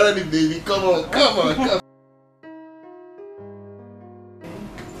 I'm never ready, baby. Come on.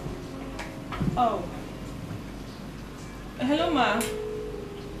 Oh. Hello, ma.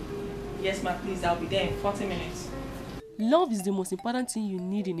 Yes, ma, please. I'll be there in 40 minutes. Love is the most important thing you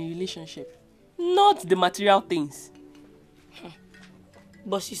need in a relationship, not the material things.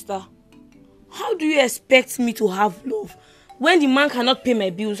 But sister, how do you expect me to have love when the man cannot pay my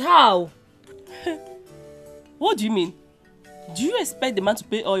bills? How? What do you mean? Do you expect the man to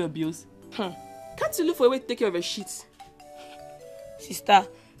pay all your bills? Can't you look for a way to take care of your shit? Sister,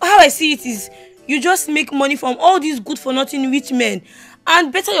 how I see it is, you just make money from all these good-for-nothing rich men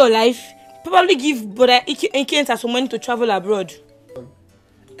and better your life. Probably give brother Ike some money to travel abroad.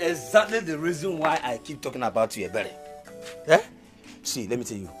 Exactly the reason why I keep talking about you, Ebere. Eh? See, let me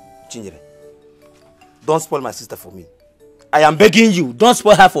tell you, Chinjere. Don't spoil my sister for me. I am begging you, don't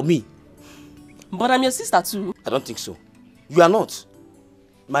spoil her for me. But I'm your sister too. I don't think so. You are not.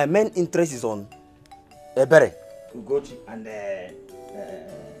 my main interest is on Ebere, Ngozi, and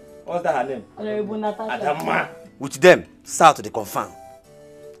what's that her name? Adama. With them, start to the confirm.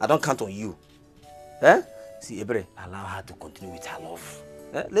 I don't count on you. Eh? See, Ebere, allow her to continue with her love.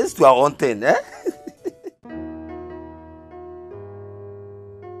 Eh? Let's do our own thing. Eh?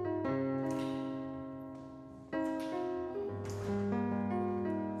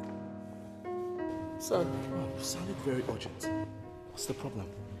 Son, you sounded very urgent. What's the problem?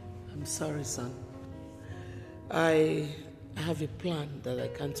 I'm sorry, son. I have a plan that I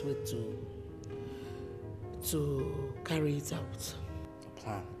can't wait to carry it out. A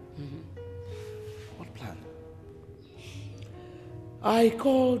plan? What plan? I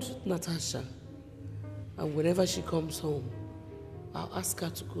called Natasha, and whenever she comes home, I'll ask her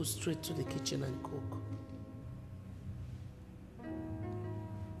to go straight to the kitchen and cook.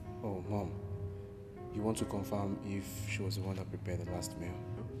 Oh, Mom. You want to confirm if she was the one that prepared the last meal?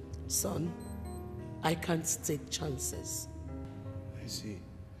 Son, I can't take chances. I see.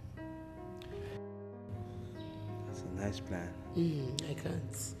 That's a nice plan. I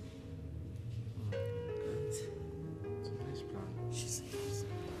can't. It's a nice plan. She says.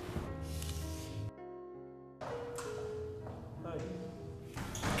 Hi.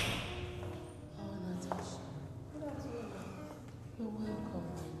 Oh, Natasha. You're welcome,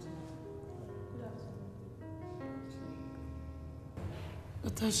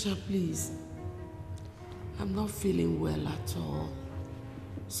 Natasha, please. I'm not feeling well at all.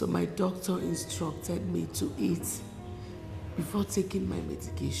 So my doctor instructed me to eat before taking my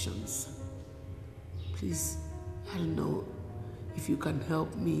medications. Please, I don't know if you can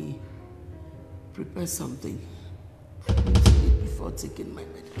help me prepare something for me to eat before taking my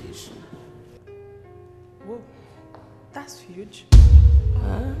medication. Whoa, that's huge.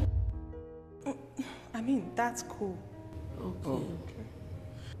 Huh? I mean, that's cool. Okay. Oh, okay.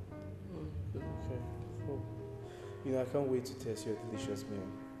 Okay. Oh. You know, I can't wait to taste your delicious meal.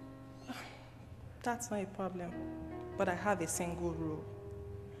 That's not a problem. But I have a single rule.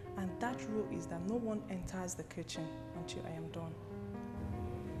 And that rule is that no one enters the kitchen until I am done.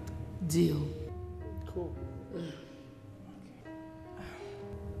 Deal. Cool.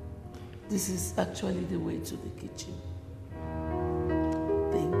 This is actually the way to the kitchen.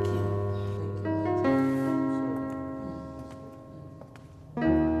 Thank you.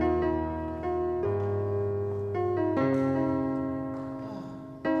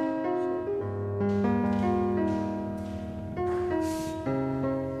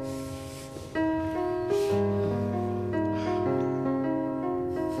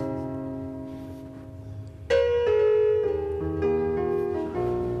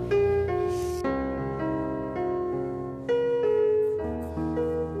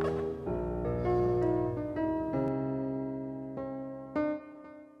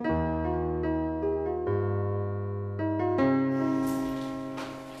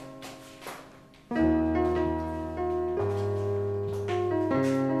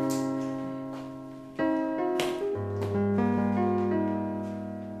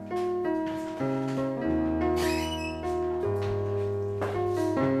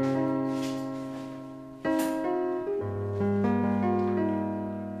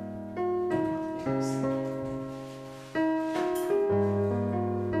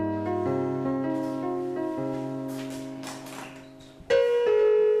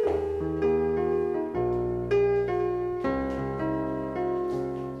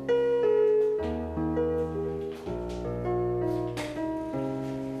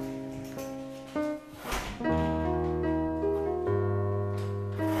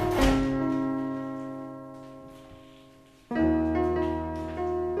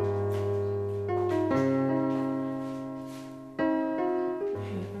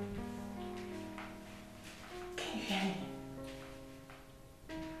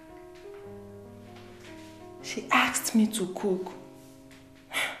 She asked me to cook.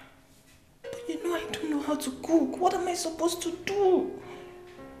 But you know I don't know how to cook. What am I supposed to do?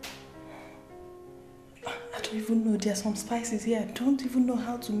 I don't even know. There are some spices here. I don't even know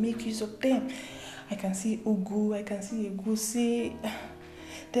how to make use of them. I can see ugu, I can see egusi.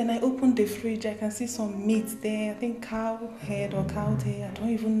 Then I opened the fridge, I can see some meat there. I think cow head or cow tail. I don't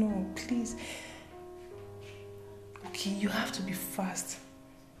even know. Please. Okay, you have to be fast.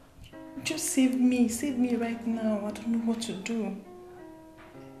 Just save me right now. I don't know what to do.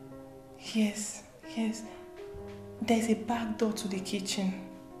 Yes. There's a back door to the kitchen.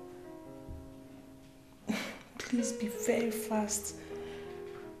 Please be very fast.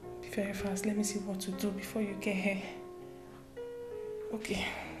 Be very fast. Let me see what to do before you get here. Okay,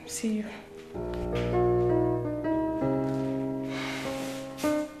 see you.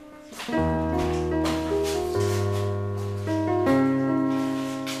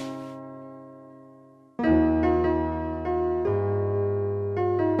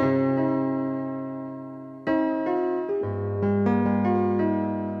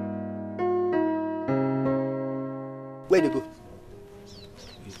 Where they go?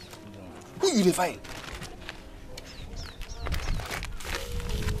 Who you dey find?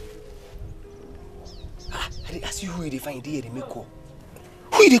 I dey ask you who you dey find there, they make call.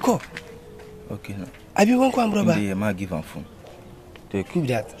 Who you dey call? Okay, no. I be one come, brother. Yeah, ma give am phone. Take. Who be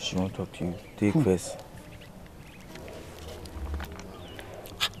that? She won't talk to you. Take Who? first.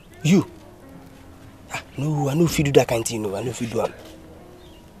 You? No, I know if you do that kind of thing, no. I know if you do am.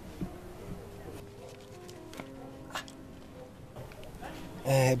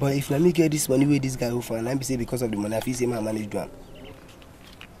 But if let me get this money where this guy offer, and I be say because of the money, I feel say my manage do am.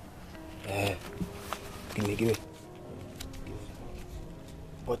 Give me.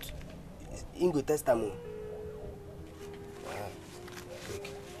 But him go test am.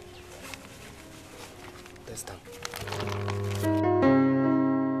 Test am.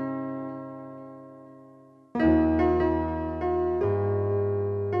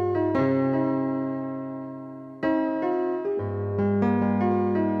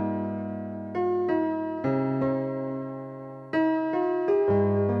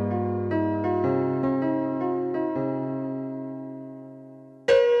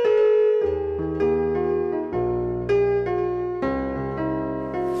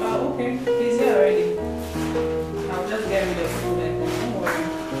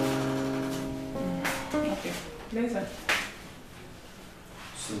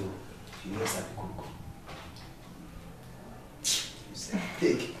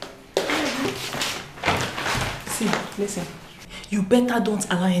 Listen, you better don't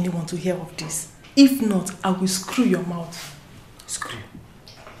allow anyone to hear of this. If not, I will screw your mouth. Screw?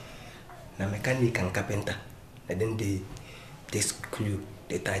 Now mechanic and carpenter, and then they screw,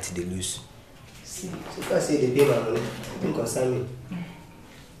 they tight, they loose. See. So far say they pay my money, it don't concern me.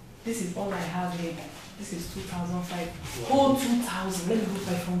 This is all I have here. This is 2,500. Whole 2,000. Let me go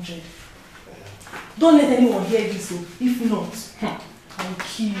 500. Don't let anyone hear this. If not, I will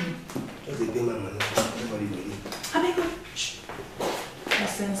kill you. Just they pay my money. Nobody will hear. I beg you. Shh. No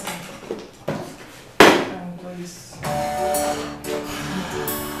sense. Oh, God is.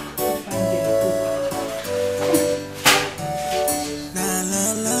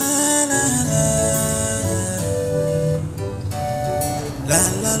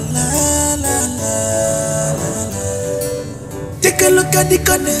 Take a look at the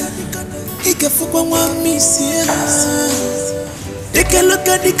corner. He can fuck one missing. Take a look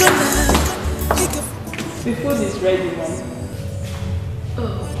at the corner. The food is ready, Mom.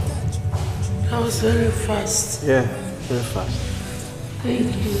 Oh, that was very fast. Yeah, very fast.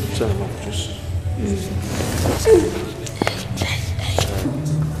 Thank you. Sorry, Mom, just.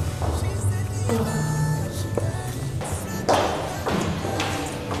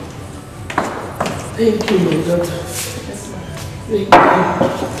 Thank you, my daughter. Yes, ma'am. Thank you.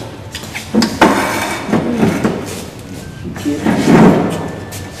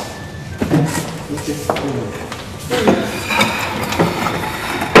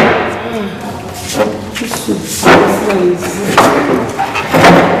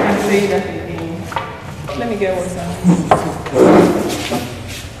 I'm saying that again. Let me get water.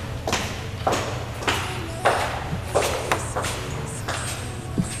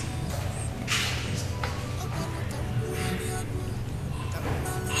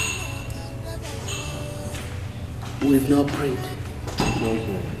 We've not prayed.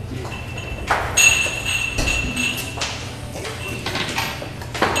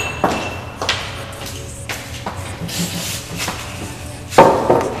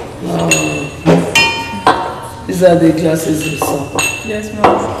 These are the glasses you saw. Yes, Mom.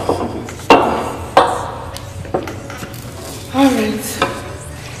 All right.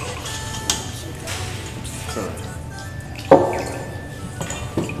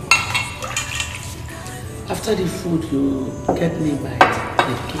 After the food, you get me my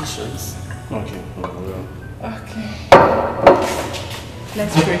medications. Okay. Okay.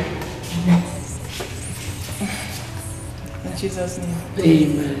 Let's pray. In Jesus' name.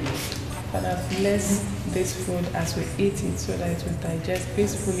 Amen. Father, bless this food as we eat it so that it will digest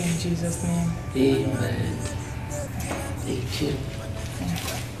peacefully in Jesus' name. Amen. Thank you.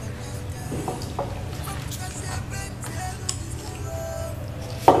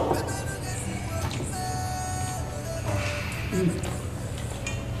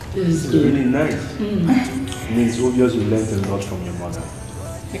 This is good. Really nice. It means obvious you learned a lot from your mother.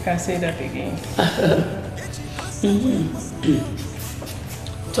 You can say that again.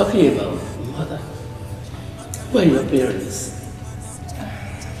 Talking about mother, where are your parents?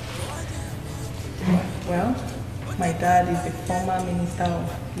 Well, my dad is the former minister of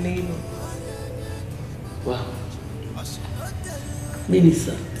labor. Wow.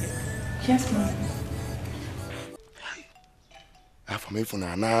 Minister? Yes, ma'am.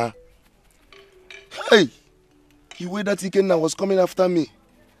 Afamefuna. Hey! The way that Ikenna was coming after me,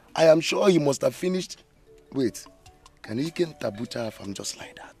 I am sure he must have finished. Wait, can Ikenna butcher Afam just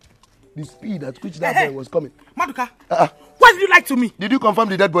like that? The speed at which that boy was coming. Maduka, why did you lie to me? Did you confirm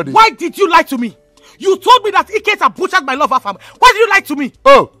the dead body? Why did you lie to me? You told me that Ikenna butchered my love Afam. Why did you lie to me?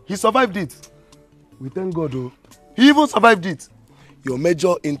 Oh, he survived it. We thank God, oh. He even survived it. Your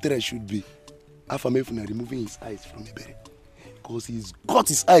major interest should be Afamefuna removing his eyes from Ebere. Because he's got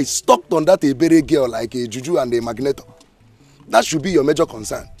his eyes stuck on that Ebere girl like a juju and a magneto. That should be your major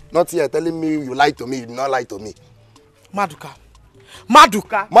concern. Not here telling me you lied to me, you did not lie to me. Maduka.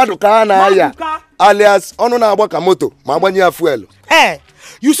 Maduka. Maduka Anaya. Alias Onona Wakamoto. Mabanya Fuel. Hey,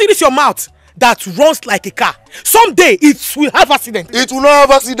 you see this your mouth that runs like a car. Someday it will have accident. It will not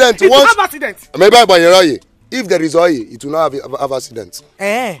have accident. It will have accident. Maybe I buy oil. If there is oil, it will not have accident.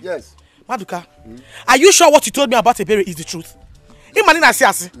 Eh? Yes. Maduka, are you sure what you told me about Ebere is the truth?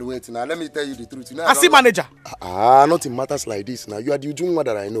 Wait, now let me tell you the truth. You know, Asi manager. Not in matters like this. Now you are the Ujungwa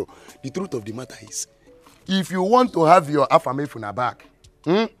that I know. The truth of the matter is, if you want to have your Afamefuna back,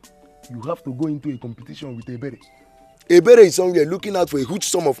 you have to go into a competition with Ebere. Ebere is somewhere looking out for a huge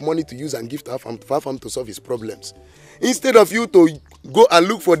sum of money to use and give to Afam to solve his problems. Instead of you to go and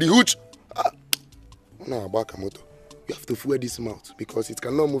look for the huge... No, Bakamoto. You have to fuel this mouth because it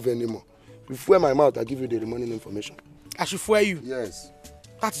cannot move anymore. If you fuel my mouth, I'll give you the remaining information. I should fuel you? Yes.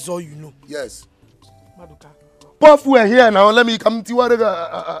 That is all you know? Yes. Maduka. Pour fuel here now. Let me come to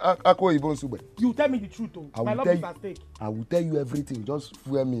whatever. You tell me the truth, though. My love is at stake. I will tell you everything. Just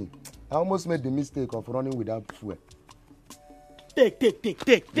fuel me. I almost made the mistake of running without fuel. Take.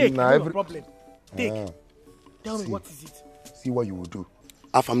 No problem. Take. Tell me, what is it? See what you will do.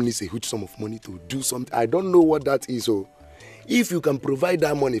 Afam needs a huge sum of money to do something. I don't know what that is. So, if you can provide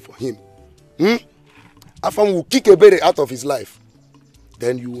that money for him, Afam will kick Ebere out of his life.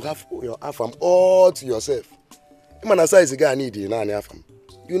 Then you will have your Afam all to yourself. Manasa is a guy I need Afam.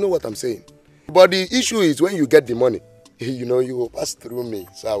 You know what I'm saying. But the issue is when you get the money, you will pass through me.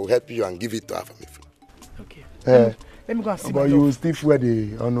 So I will help you and give it to Afam. Okay. Let me go and see but you will still wear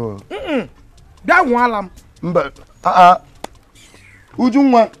the honor. That one alarm. But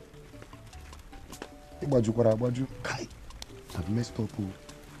Ujungwa. I've messed up.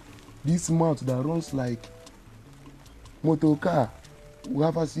 This mouth that runs like motor car will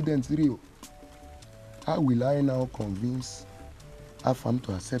have accidents real. How will I now convince Afam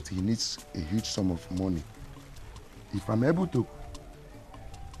to accept he needs a huge sum of money? If I'm able to.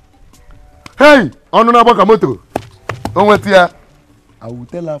 Hey! Onona Bakamoto! I will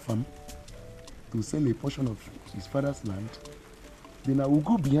tell Afam to sell a portion of his father's land. Then I will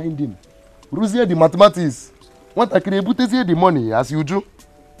go behind him. Ruzie the mathematics. Want I can able to see the money as you do.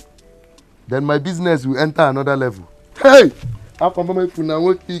 Then my business will enter another level. Hey!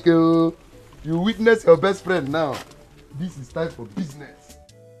 You witness your best friend now. This is time for business.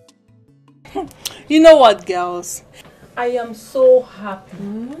 You know what, girls? I am so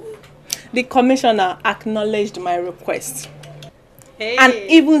happy. The commissioner acknowledged my request. Hey. And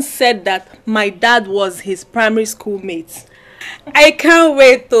even said that my dad was his primary school mate. I can't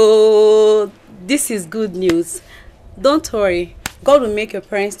wait to... This is good news. Don't worry. God will make your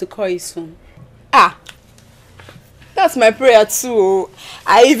parents to call you soon. That's my prayer too.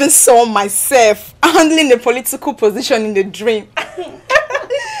 I even saw myself handling a political position in the dream.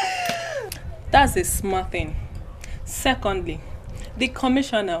 That's a smart thing. Secondly, the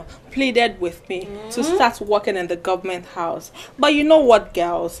commissioner pleaded with me to start working in the government house. But you know what,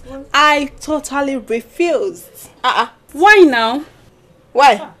 girls? I totally refused. Why now?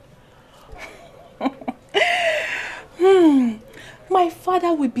 Why? My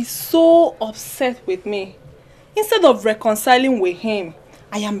father will be so upset with me. Instead of reconciling with him,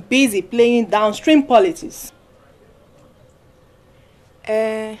 I am busy playing downstream politics.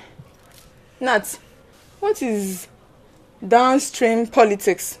 Nat, what is downstream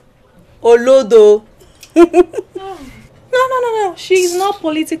politics? Olodo. No. She's not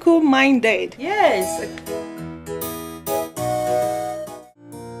political minded. Yes.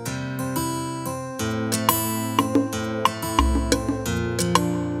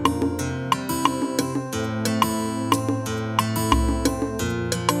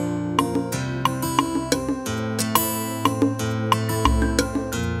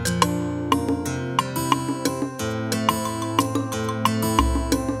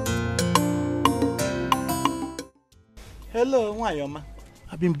 Hello, Wayoma.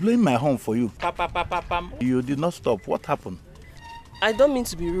 I've been blowing my horn for you. You did not stop. What happened? I don't mean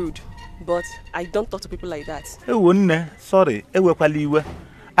to be rude, but I don't talk to people like that. Sorry.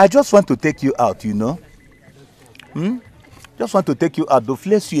 I just want to take you out, you know. Just want to take you out to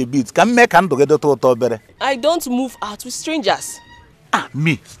flex you a bit. Can make hand together to better. I don't move out with strangers. Ah,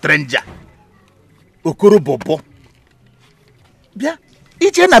 me, stranger. Okoro bobo. Bia,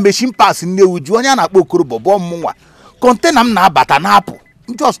 iche na machine pass in Uju onye na okoro bobo mwa. Contain am na abata na apụ.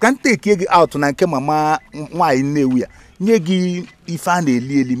 Just can take you out na nke mama nwanyị nnewu ya. Nye gị ife a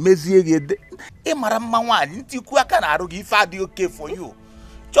na-eli mezie gị. Ị mara mma nwanyị ntikwu aka na arụ gị ife adị okay for you.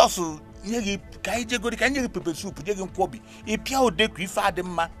 Just nye gị ka ije gori ka nye gị pepper soup, nye gị nkwobi. Ị pịa odeku ife adị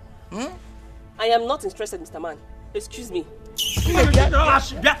mma. I am not interested, Mr. Man. Excuse me.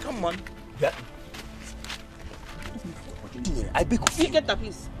 Come on. I beg you. Get that,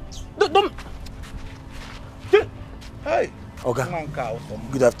 please. Don't. Hey. Okay.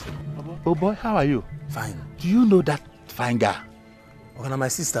 Good afternoon. Oh boy, how are you? Fine. Do you know that fine girl? Okay, now my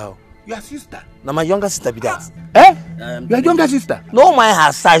sister. Your sister? Now my younger sister be that. Your younger sister? No mind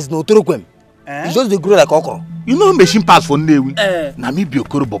her size, no troquem. It's just they grow like okra. You know machine pass for Newi? Na me be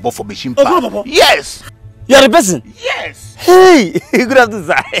okoro bobo for machine pass. Okoro bobo? Yes. You are the person? Yes. Hey, good afternoon,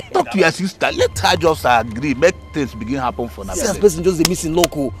 sir. Talk to your sister. Let her just agree. Make things begin happen for now. This person just a missing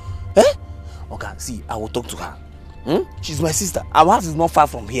local. Okay, see, I will talk to her. She's my sister. Our house is not far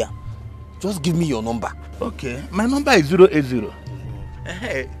from here. Just give me your number. Okay. My number is 080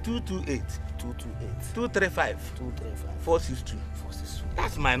 228 235 462.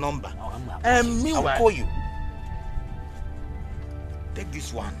 That's my number. Me will call you. Take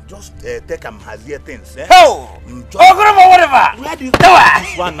this one. Just take as your things. Whatever. Where do you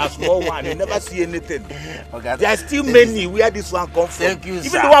this one? A small one. You never see anything. Okay, there are still many where this one come from. Thank you, even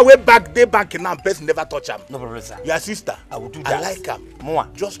sir. The one way back, they back now, person never touch him. No problem, sir. Your sister. I will do that. I like him. More.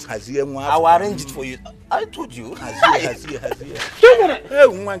 Just as here one. I will arrange it for you. I told you. Has here. Hey,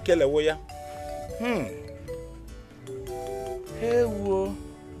 one kele woya. Hey, wo.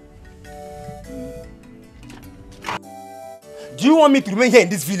 Do you want me to remain here in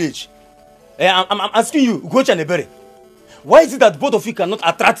this village? I'm asking you, Ugochi and Ebere. Why is it that both of you cannot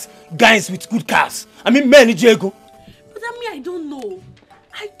attract guys with good cars? I mean, men in Diego. But I don't know.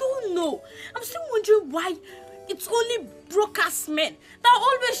 I'm still wondering why it's only broke-ass men that are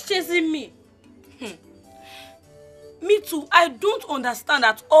always chasing me. Me too. I don't understand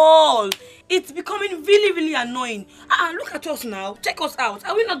at all. It's becoming really, really annoying. Look at us now. Check us out.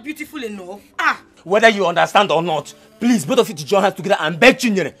 Are we not beautiful enough? Whether you understand or not, please, both of you to join hands together and beg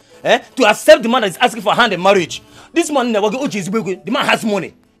Chinyere to accept the man that is asking for hand in marriage. This man never go. The man has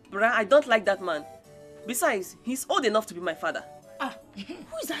money. Bruh, I don't like that man. Besides, he's old enough to be my father.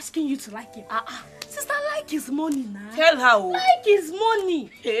 Who is asking you to like him? Sister, like his money now. Tell her. Like his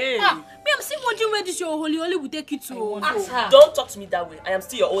money. Hey. Me, I'm still wondering where this your holy will take you to. Ask her. Don't talk to me that way. I am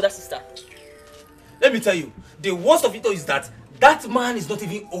still your older sister. Let me tell you, the worst of it all is that man is not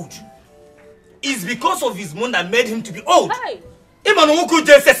even old. It's because of his money that made him to be old. Even who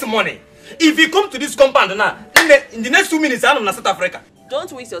just money. If he come to this compound now, in the next 2 minutes, I'm in South Africa.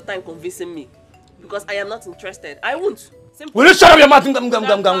 Don't waste your time convincing me. Because I am not interested. I won't. Will you shut up your mouth?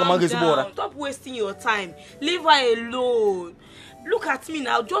 Stop wasting your time. Leave her alone. Look at me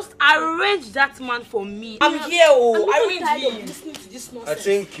now. Just arrange that man for me. I'm here. Arrange him. Listening to this I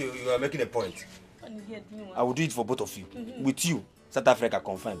think you are making a point. I will do it for both of you. With you, South Africa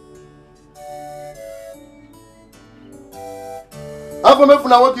confirmed. Afam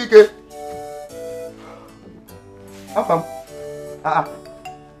efuna woke ike. Afam.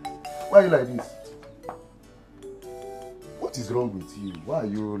 Why are you like this? What is wrong with you? Why are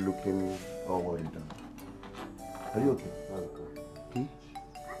you looking all worried? Are you okay?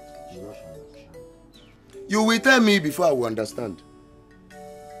 You will tell me before I will understand.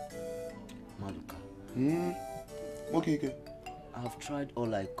 Maduka. Okay. I've tried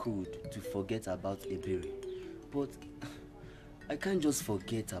all I could to forget about Ebere, but I can't just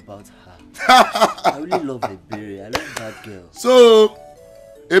forget about her. I really love Ebere. I love that girl. So,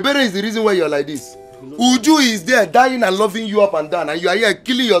 Ebere is the reason why you're like this. Uju is there dying and loving you up and down, and you are here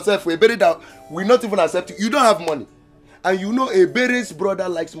killing yourself for Ebere that will not even accept you. You don't have money. And you know Ebere's brother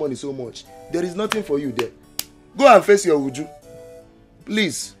likes money so much. There is nothing for you there. Go and face your Uju.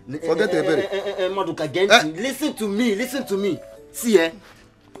 Please, forget Ebere. Maduka, listen to me. See,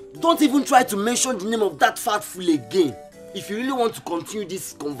 don't even try to mention the name of that fat fool again. If you really want to continue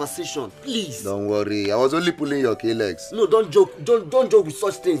this conversation, please. Don't worry, I was only pulling your K-legs. No, don't joke with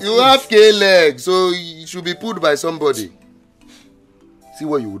such things. You have K-legs, so you should be pulled by somebody. See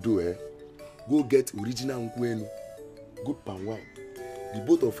what you will do, Go get original Nkwenu, good palm wine. The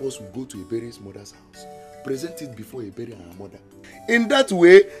both of us will go to Ebere's mother's house. Present it before Ebere and her mother. In that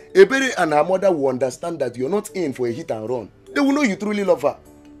way, Ebere and her mother will understand that you're not in for a hit and run. They will know you truly love her.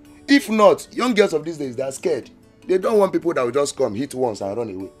 If not, young girls of these days, they are scared. They don't want people that will just come, hit once and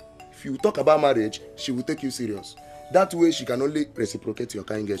run away. If you talk about marriage, she will take you serious. That way she can only reciprocate your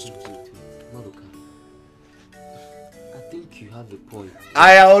kind gesture. Madoka, I think you have a point.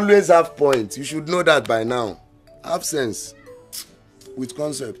 I always have points. You should know that by now. Have sense with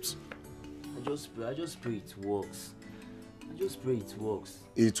concepts. I just pray it works. I just pray it works.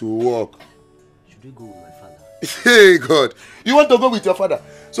 It will work. Should we go with my father? Hey God, you want to go with your father?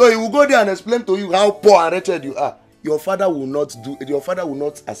 So he will go there and explain to you how poor and wretched you are. Your father will not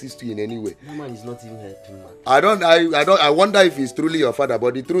assist you in any way. No man is not even helping, man. I wonder if he's truly your father,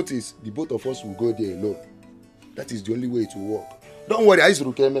 but the truth is the both of us will go there alone. That is the only way it will work. Don't worry,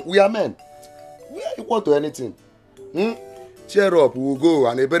 we are men. We are equal to anything. Cheer up, we will go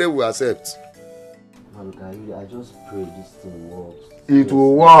and Ebere will accept. Madoka, I just pray this thing works. It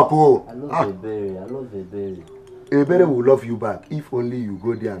will work, oh. I love Ebere. I love Ebere. Ebere will love you back if only you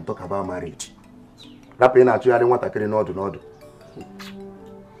go there and talk about marriage. Rapping at you, I don't want to carry no.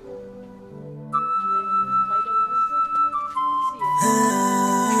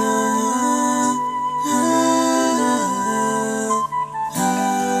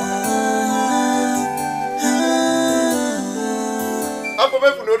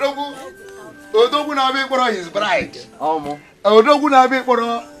 Odogu na be for his bride. Odogu na be for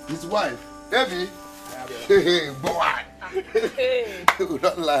his wife. Baby. Boy.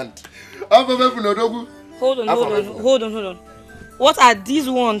 Don't land. Hold on. What are these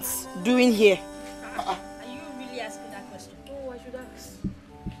ones doing here? Are you really asking that question? Oh, I should ask.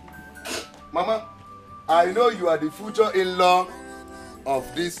 Mama, I know you are the future in-law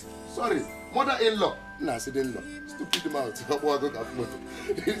of this. Sorry, mother-in-law. Nah, say in-law. Stupid mouth.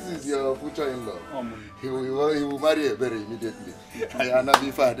 This is your future in-law. He will marry a very immediately. I am not be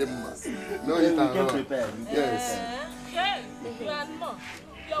far. No, you can prepare. Yes. Hey,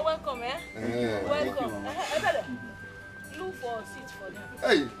 you're welcome, eh? Welcome. Look for a seat for them.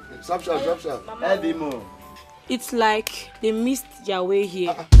 Hey, sharp. It's like they missed their way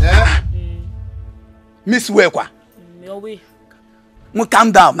here. Miss Wekwa. Your way.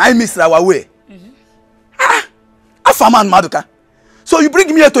 Calm down. I miss our way. Afaman Madoka. So you bring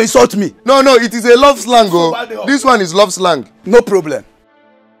me here to insult me? No, it is a love slang. Oh. This one is love slang. No problem.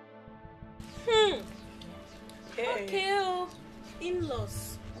 Okay,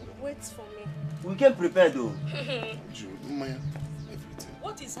 in-laws, wait for me. We came prepared though.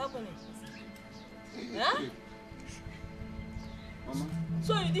 What is happening? Huh? Mama.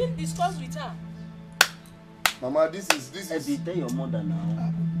 So you didn't discuss with her? Mama, this is tell your mother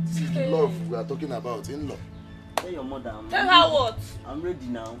now. This is the love we are talking about, in-law. Tell your mother. Tell her what? I'm ready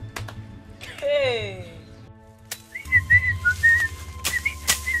now. Hey.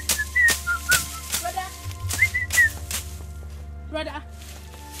 Brother.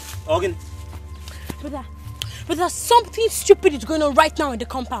 Organ. Brother, something stupid is going on right now in the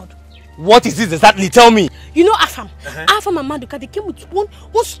compound. What is this exactly? Tell me. You know Afam. Afam and Madoka, they came with one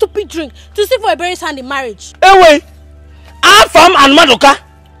stupid drink to seek for Ebere's hand in marriage. Hey, wait. Afam and Madoka?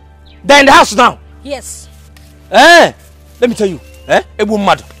 They're in the house now? Yes. Let me tell you. Ebu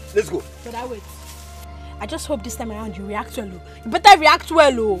mad. Let's go. Brother, wait. I just hope this time around you react well. You better react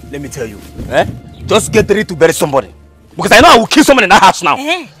well. Let me tell you. Just get ready to bury somebody. Because I know I will kill someone in that house now.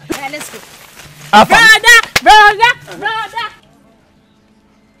 Let's go. Afam. Brother.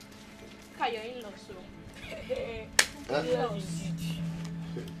 Your in-law,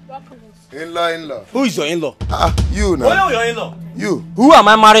 In-law. Who is your in-law? You now. Who are your in-law? You. Who am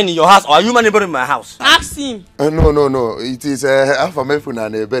I marrying in your house or are you marrying in my house? Ask him. No. It is Afamefuna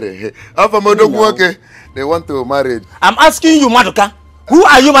and Ebere. Afamodogu, they want to marry. I'm asking you, Madoka. Who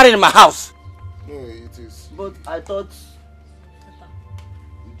are you marrying in my house? No, it is. But I thought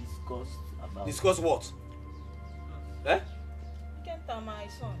we discussed about. Discuss what? Kenta, my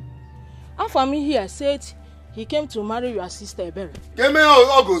son. Afami here said he came to marry your sister Ebere.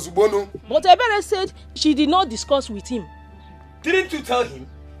 But Ebere said she did not discuss with him. Didn't you tell him?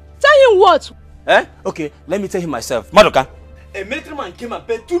 Tell him what? Okay, let me tell him myself. Madoka. A military man came and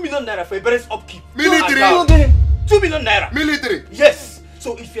paid 2 million naira for Ebere's upkeep. Military? 2 million naira. Military? Yes.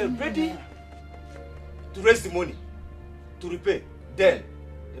 So if you're ready to raise the money to repay, then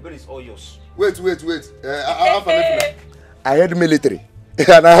Ebere is all yours. Wait. I had military.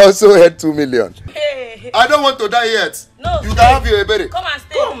 And I also had 2 million. I don't want to die yet. No. You can have your Ebere. Come and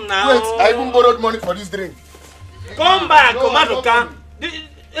stay. Come now. Wait, I even borrowed money for this drink. Come back, Madoka.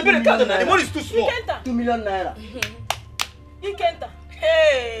 The money is too small. 2 million naira. Ikenta.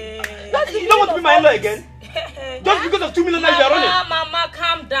 Hey. You don't want to be my in-law again? Just because of 2 million naira you are running? Mama,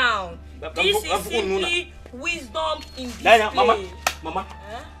 calm down. This is simply wisdom in display. Mama.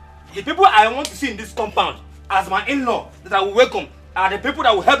 The people I want to see in this compound as my in-law that I will welcome are the people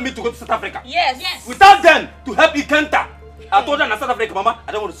that will help me to go to South Africa. Yes. Without them to help Ikenta, I told them in South Africa, Mama,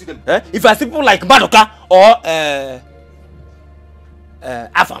 I don't want to see them. If I see people like Madoka or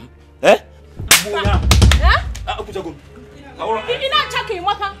Afam, You're not checking,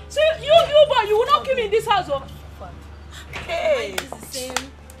 Maka. So you boy, you will not kill me in this house. Oh. Hey. It's the same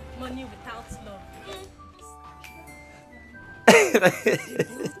money without love.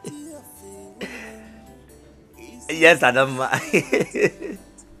 Yes, Adama.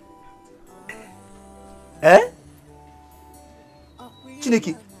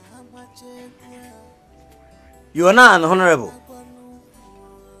 Chineke, you are not an honorable.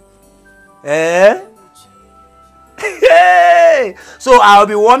 Hey! So I'll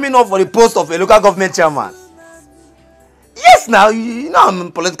be warming up for the post of a local government chairman. Yes, now you know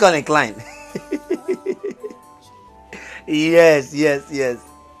I'm politically inclined. Yes.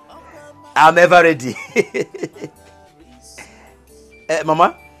 I'm ever ready.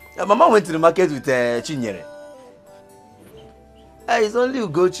 Mama went to the market with Chinyere. It's only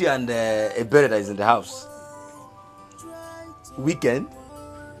Ugochi and a bird that is in the house. Weekend?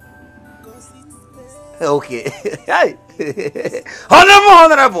 Okay. Hi.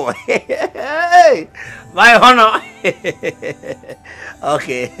 Honorable. Hey, my honor.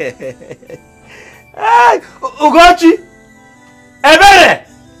 Okay. Hey, Ugochi. Ebere.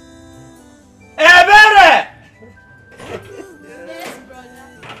 Yes, brother.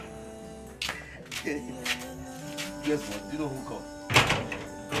 Guess what? Do you know who called?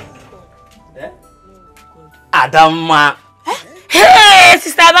 Adama. Hey,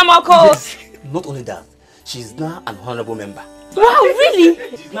 Sister Adama called. Yes. Not only that, she's now an honorable member. Wow, really?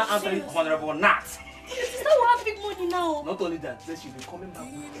 She's now answering honorable Nat. Sister will have big money now. Not only that, then she'll be coming back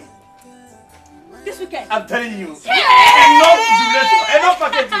weekend. This weekend. I'm telling you. Hey! Enough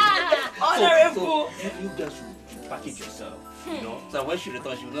packaging. Honorable. So you guys should package yourself. You know? So when she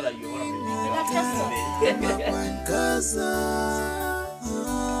returns, she will know that you're one of the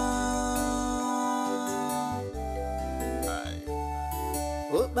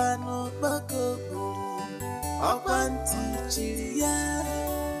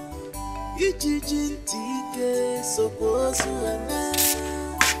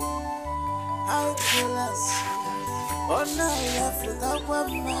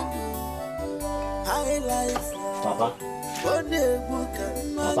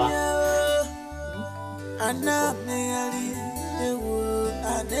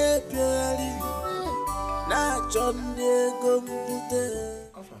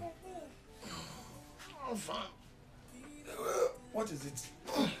Papa. What is it?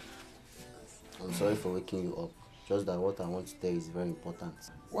 I'm sorry for waking you up. Just that what I want to tell you is very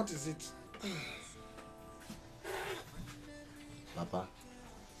important. What is it? Papa,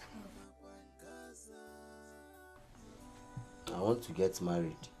 I want to get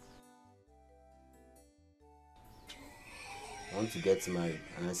married. And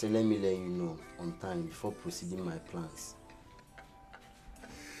I said, let me let you know on time before proceeding my plans.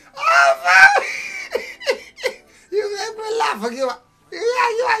 You make me laugh again.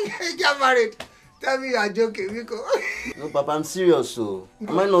 You get married. Tell me you are joking, Rico. No, Papa, I'm serious, so.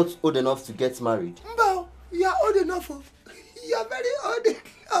 Am I not old enough to get married? No, you are old enough. You are very old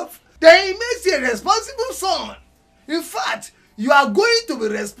enough. Then he makes you a responsible son. In fact, you are going to be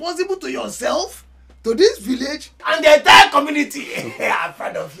responsible to yourself, to this village, and the entire community. I'm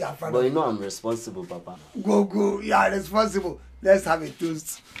proud of you. But you know I'm responsible, Papa. Go. You are responsible. Let's have a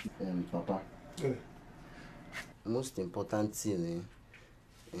toast. Papa. The most important thing,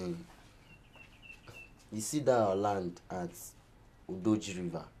 you see that our land at Udoji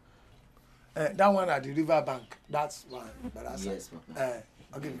River? That one at the river bank. That's one. Yes, Papa.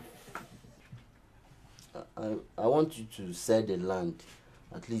 Okay. I want you to sell the land,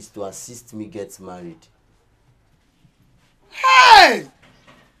 at least to assist me get married. Hey!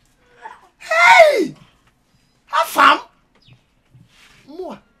 Afam!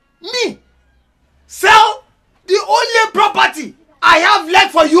 Me? Sell the only property I have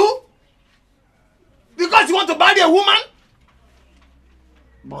left for you? Because you want to marry a woman?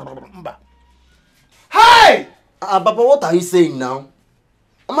 Hey! Papa, what are you saying now?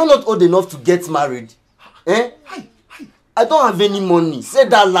 Am I not old enough to get married? I don't have any money. Sell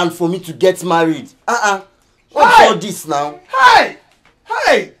that land for me to get married. What's all this now? Hey!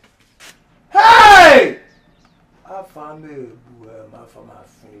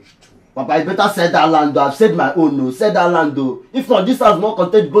 Papa, I better sell that land though. I've said my own, no. Sell that land though. If not, this house not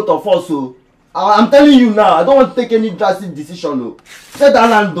contain both of us, so. I'm telling you now, I don't want to take any drastic decision, no. Sell that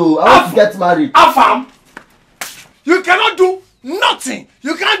land though. I want to get married. Afam! You cannot do nothing.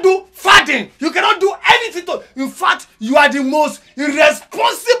 You can't do Faden, you cannot do anything to. In fact, you are the most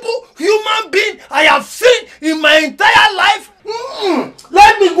irresponsible human being I have seen in my entire life.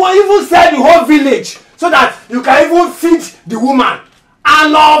 Let me go even sell the whole village so that you can even feed the woman.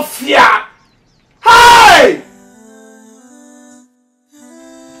 And no fear. Hey!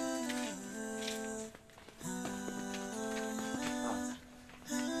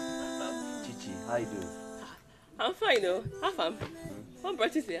 Chichi, how you doing? I'm fine, though. How fam? What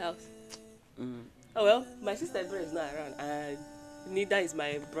brought you to the house? Oh well, my sister's brother is not around, and neither is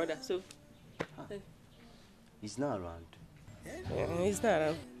my brother, so. He's not around. He's not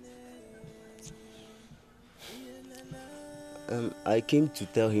around. I came to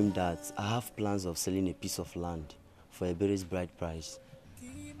tell him that I have plans of selling a piece of land for a very bride price.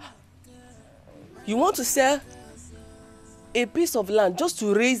 You want to sell a piece of land just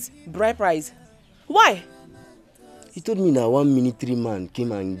to raise bride price? Why? He told me that one military man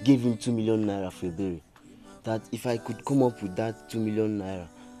came and gave him 2 million naira for a berry. That if I could come up with that 2 million naira,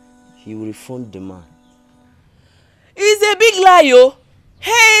 he will refund the man. It's a big lie, yo.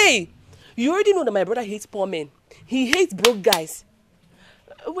 Hey! You already know that my brother hates poor men. He hates broke guys.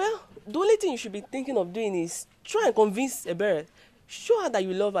 Well, the only thing you should be thinking of doing is try and convince Ebere. Show her that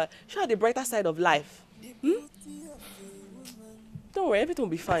you love her. Show her the brighter side of life. Don't worry, everything will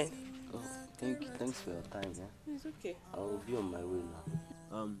be fine. Oh, thank you. Thanks for your time, yeah? It's okay. I will be on my way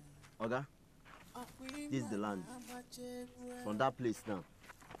now. Oga, this is the land. From that place now.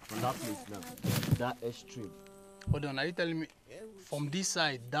 That extreme. Hold on, are you telling me from this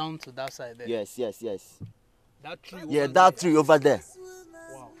side down to that side there? Yes. That tree Yeah, over that there. tree over there.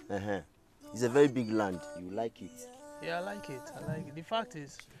 Wow. It's a very big land. You like it? Yeah, I like it. The fact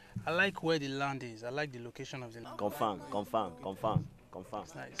is, I like where the land is. I like the location of the land. Confirm.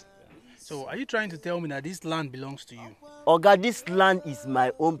 It's nice. So, are you trying to tell me that this land belongs to you? Oga, this land is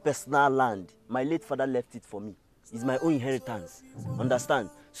my own personal land. My late father left it for me. It's my own inheritance.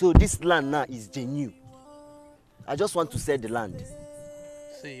 Understand? So this land now is genuine. I just want to sell the land.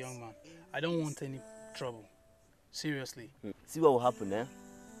 Say, young man, I don't want any trouble. Seriously. See what will happen, eh?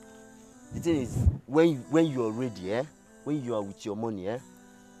 The thing is, when you are ready, when you are with your money,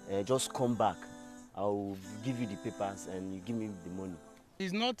 just come back. I'll give you the papers and you give me the money.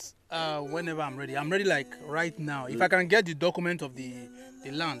 It's not whenever I'm ready. I'm ready like right now. If I can get the document of the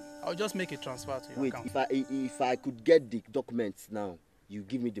land, I'll just make a transfer to your account. If I could get the documents now, you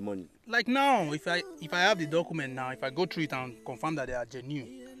give me the money. Like now, if I have the document now, if I go through it and confirm that they are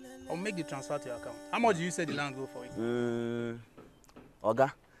genuine, I'll make the transfer to your account. How much do you say the land go for you?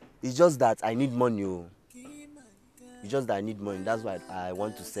 Oga, it's just that I need money. It's just that I need money. That's why I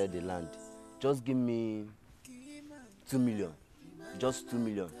want to sell the land. Just give me 2 million. Just 2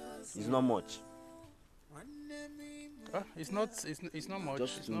 million. It's not much. It's not much.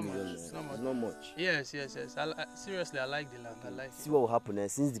 Just it's 2 not million. much. It's not much. It's not much. Yes. Seriously, I like the land. I like See what will happen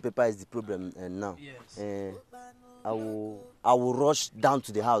since the paper is the problem now. Yes. I will rush down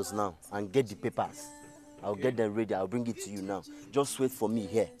to the house now and get the papers. I'll get them ready. I'll bring it to you now. Just wait for me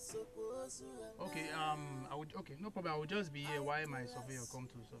here. Okay. Okay, no problem. I will just be here while my surveyor come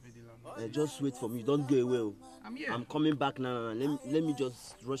to survey the land. Just wait for me. Don't go away. I'm here. I'm coming back now. Let me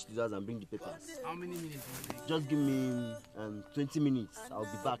just rush to the house and bring the papers. How many minutes will it take? Just give me 20 minutes. I'll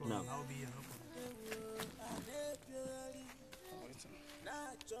be back now. I'll be here.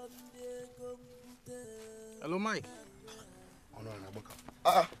 Hello, Mike.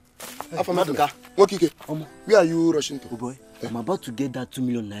 Where are you rushing to? Oh boy, I'm about to get that 2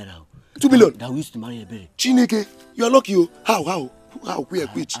 million naira. 2 million? That we used to marry Ebere. Chineke, you are lucky. How? Where?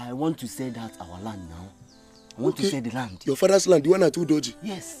 Which? I want to sell that our land now. I want to sell the land. Your father's land, the one at Udoji?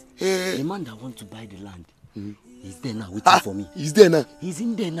 Yes. Hey. The man that want to buy the land. He's there now waiting for me. He's there now? He's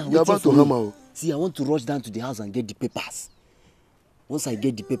in there now. You're about to hammer. See, I want to rush down to the house and get the papers. Once I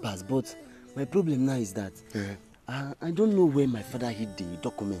get the papers, but my problem now is that I don't know where my father hid the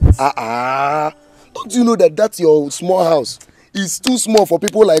documents. Don't you know that that's your small house? It's too small for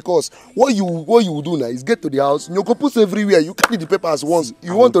people like us. What you will do now is get to the house, you go put everywhere, you carry the papers once.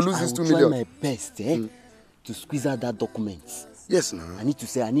 You want to lose this 2 million. I will try my best to squeeze out that document. Yes, no. I need to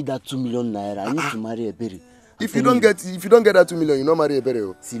say I need that 2 million naira. I need to marry Ebere. If you don't get that 2 million, you not marry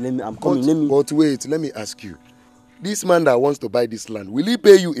Ebere. See, I'm coming. But wait, let me ask you. This man that wants to buy this land, will he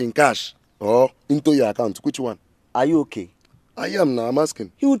pay you in cash or into your account? Which one? Are you okay? I am now, I'm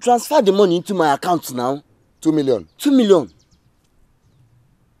asking. He will transfer the money into my account now. 2 million? 2 million.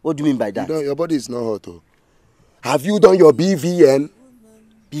 What do you mean by that? Your body is not hot. Have you done your BVN?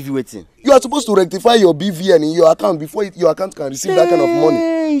 BV waiting. You are supposed to rectify your BVN in your account before your account can receive that kind of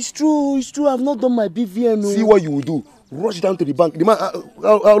money. It's true. I've not done my BVN. See what you will do. Rush down to the bank. The man,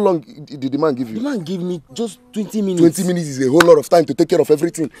 how long did the man give you? The man gave me just 20 minutes. 20 minutes is a whole lot of time to take care of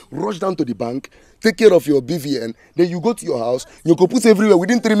everything. Rush down to the bank, take care of your BVN, then you go to your house, you go put everywhere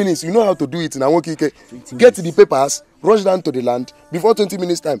within 3 minutes. You know how to do it. Now, okay, get the papers, rush down to the land. Before 20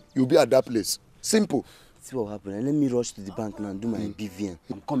 minutes time, you'll be at that place. Simple. See what happened. And let me rush to the bank now and do my BVN.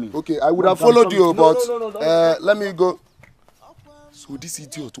 I'm coming. Okay, I would have followed you, but let me go. So this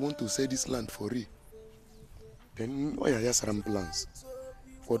idiot want to sell this land for real. Then why are you some plans?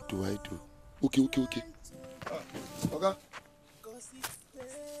 What do I do? Okay. Okay.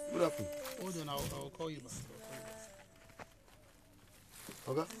 Good afternoon. Hold on, I'll call you back.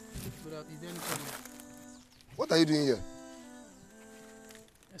 Okay. Is there any problem? What are you doing here?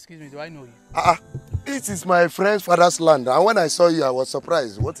 Excuse me, do I know you? This is my friend's father's land, and when I saw you, I was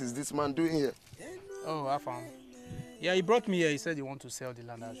surprised. What is this man doing here? Oh, I found. Yeah, he brought me here. He said he want to sell the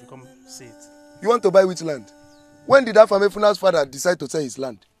land. I should come see it. You want to buy which land? When did Afamefuna's father decide to sell his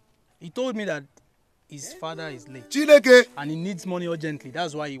land? He told me that his father is late. Chineke. And he needs money urgently.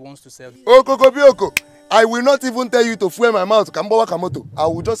 That's why he wants to sell. Okokobioko. I will not even tell you to fuel my mouth. Kambowa Kamoto. I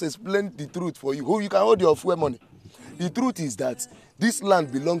will just explain the truth for you. You can hold your fuel money. The truth is that this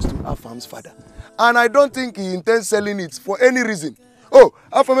land belongs to Afam's father. And I don't think he intends selling it for any reason. Oh,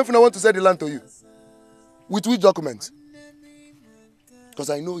 Afamefuna want to sell the land to you. With which documents?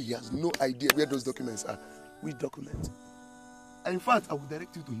 Because I know he has no idea where those documents are. Which document? In fact, I will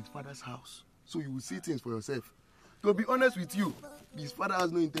direct you to his father's house, so you will see things for yourself. To be honest with you, his father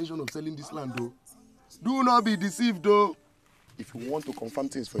has no intention of selling this land, though. Do not be deceived, though. If you want to confirm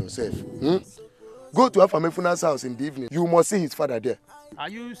things for yourself, go to Afamefuna's house in the evening. You must see his father there. Are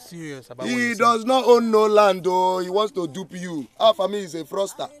you serious about what He does not own no land, though. He wants to dupe you. Afame is a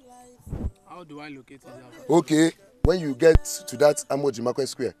fraudster. How do I locate his house? Okay, when you get to that Amojimakwe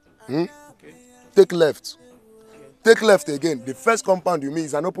Square, take left. Take left again. The first compound you meet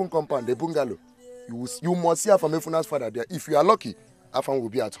is an open compound, the bungalow. You must see Afamefuna's father there. If you are lucky, Afam will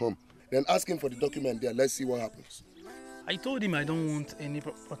be at home. Then ask him for the document there. Let's see what happens. I told him I don't want any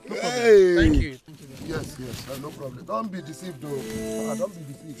problem. Hey. Thank you. Yes, no problem. Don't be deceived, though. Don't be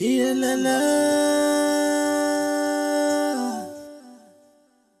deceived.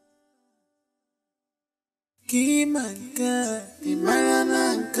 Kimanka,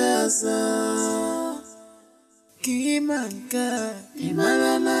 imaranankaza. Kimanka,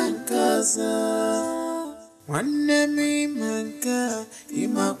 imaranankaza. Wanemi manka,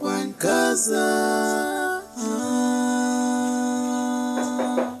 imakwankaza.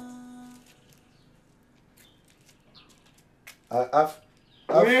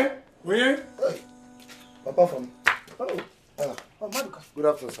 Where? Papa from. Maduka. Good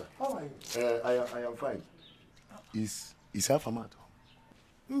afternoon, sir. How are you? I am fine. Is Afama at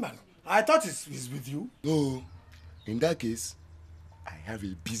home? I thought he's with you. No. In that case, I have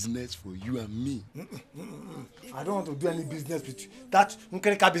a business for you and me. I don't want to do any business with you. That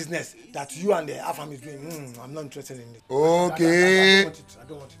Nkreka business that you and the Afam is doing, I'm not interested in it. Okay. I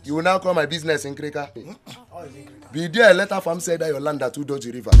don't want it. You will now call my business Nkreka. How is Nkreka? Be there a letter from said that your land at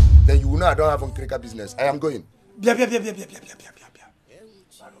Udoji River. Then you will know I don't have Nkreka business. I am going. Bia.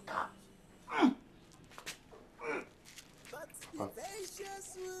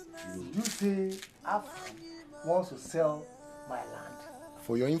 You say Afam wants to sell my land.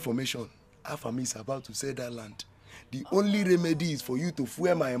 For your information, Afam is about to sell that land. The only remedy is for you to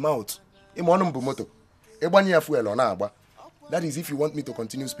fuel my mouth. That is if you want me to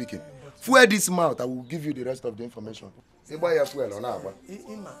continue speaking. Fuel this mouth, I will give you the rest of the information. You know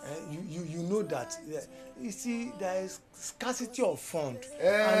that you see there is scarcity of fund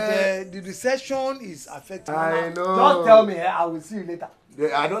and the recession is affecting. I know. Just tell me, I will see you later.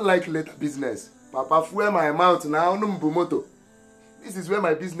 I don't like later business. Papa, fuel my mouth now. This is where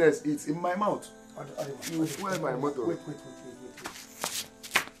my business is, in my mouth. You fuel my motor. Wait.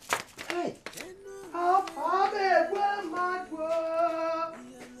 Hey.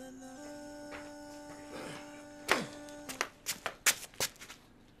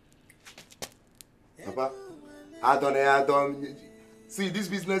 Papa, I don't. See, this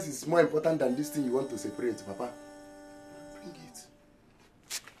business is more important than this thing you want to separate, Papa. Bring it.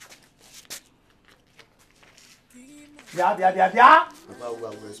 Yeah. Papa, I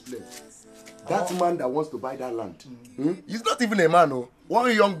will explain. That man that wants to buy that land, he's not even a man, oh.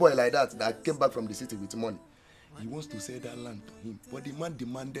 One young boy like that came back from the city with money. He wants to sell that land to him, but the man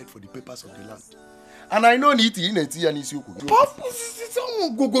demanded for the papers of the land. And I know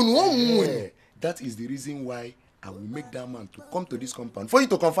that is the reason why I will make that man to come to this compound for you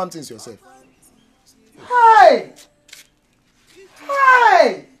to confirm things yourself. Hey!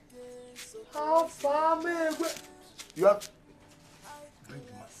 How far, man? You have...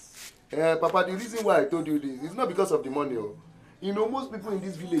 Papa, the reason why I told you this is not because of the money. Oh. You know, most people in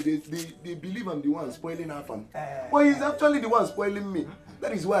this village, they believe I'm the one spoiling her fam. But he's actually the one spoiling me.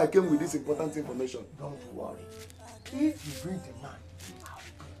 That is why I came with this important information. Don't worry. If you bring the man,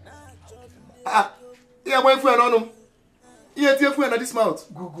 yeah, my friend on him. Yeah, dear friend at this mouth.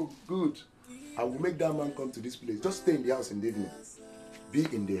 Good. I will make that man come to this place. Just stay in the house in the evening. Be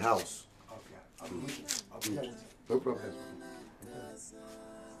in the house. Okay. No problem.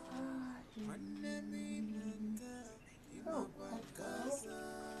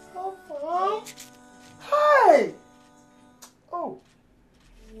 Hi! Oh.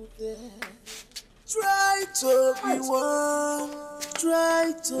 Try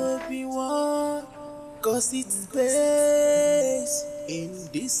to be one, cause it's best in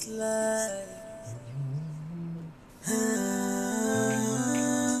this life.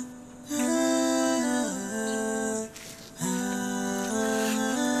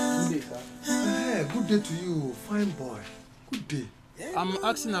 Good day to you, fine boy. Good day. I'm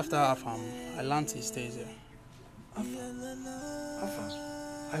asking after Afam. I learned he stays here. Afam?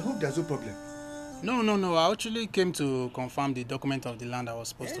 I hope there's no problem. No. I actually came to confirm the document of the land I was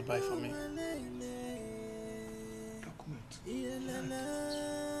supposed to buy for me.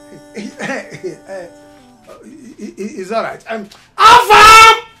 It's alright. Afam!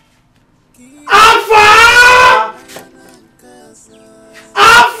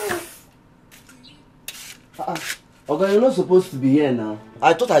 Okay, you're not supposed to be here now.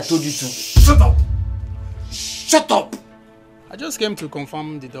 I thought I told you to. Shut up! I just came to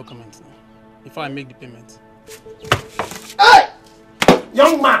confirm the document now, before I make the payment. Hey!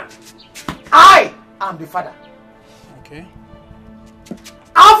 Young man, I am the father. Okay.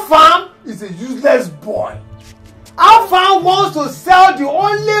 Afam is a useless boy. Afam wants to sell the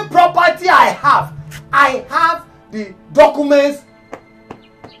only property I have. I have the documents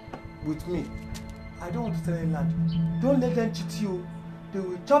with me. I don't want to sell any land. Don't let them cheat you. They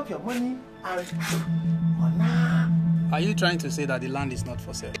will chop your money and... Are you trying to say that the land is not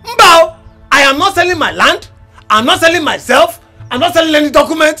for sale? No! I am not selling my land. I'm not selling myself. I'm not selling any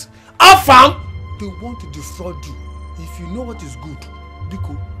documents. Afam, they want to defraud you. If you know what is good,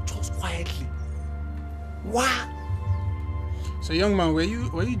 Biko, just quietly. Why? So young man, were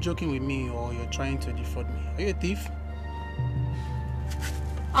you joking with me or you're trying to defraud me? Are you a thief?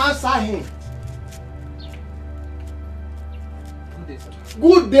 Answer him. Good day, sir.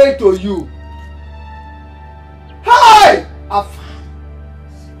 Good day to you. Hi! Afam.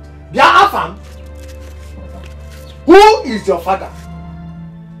 Dear Afam, who is your father?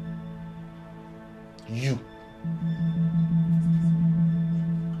 You.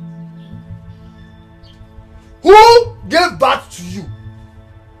 Who gave birth to you?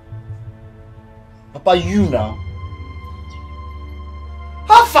 Papa, you now.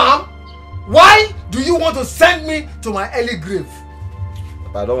 Afam, why do you want to send me to my early grave?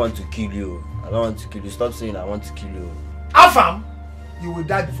 Papa, I don't want to kill you. I don't want to kill you. Stop saying I want to kill you. Afam, you will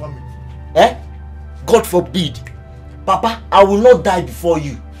die before me. Eh? God forbid. Papa, I will not die before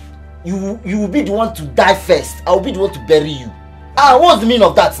you. You will be the one to die first. I will be the one to bury you. What's the meaning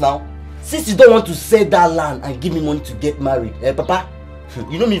of that now? Since you don't want to sell that land and give me money to get married, Papa,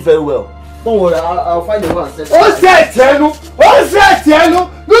 you know me very well. Don't worry, I'll find a way and settle.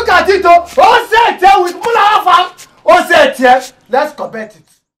 Look at it, with Mula Afam. Let's comment it.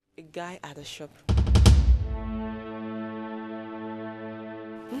 A guy at the shop.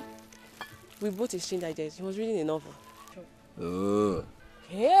 We both exchanged ideas. He was reading a novel. Oh.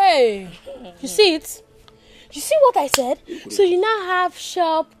 Hey, you see it? You see what I said? So you now have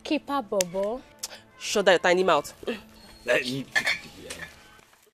shopkeeper Bobo. Shut that tiny mouth.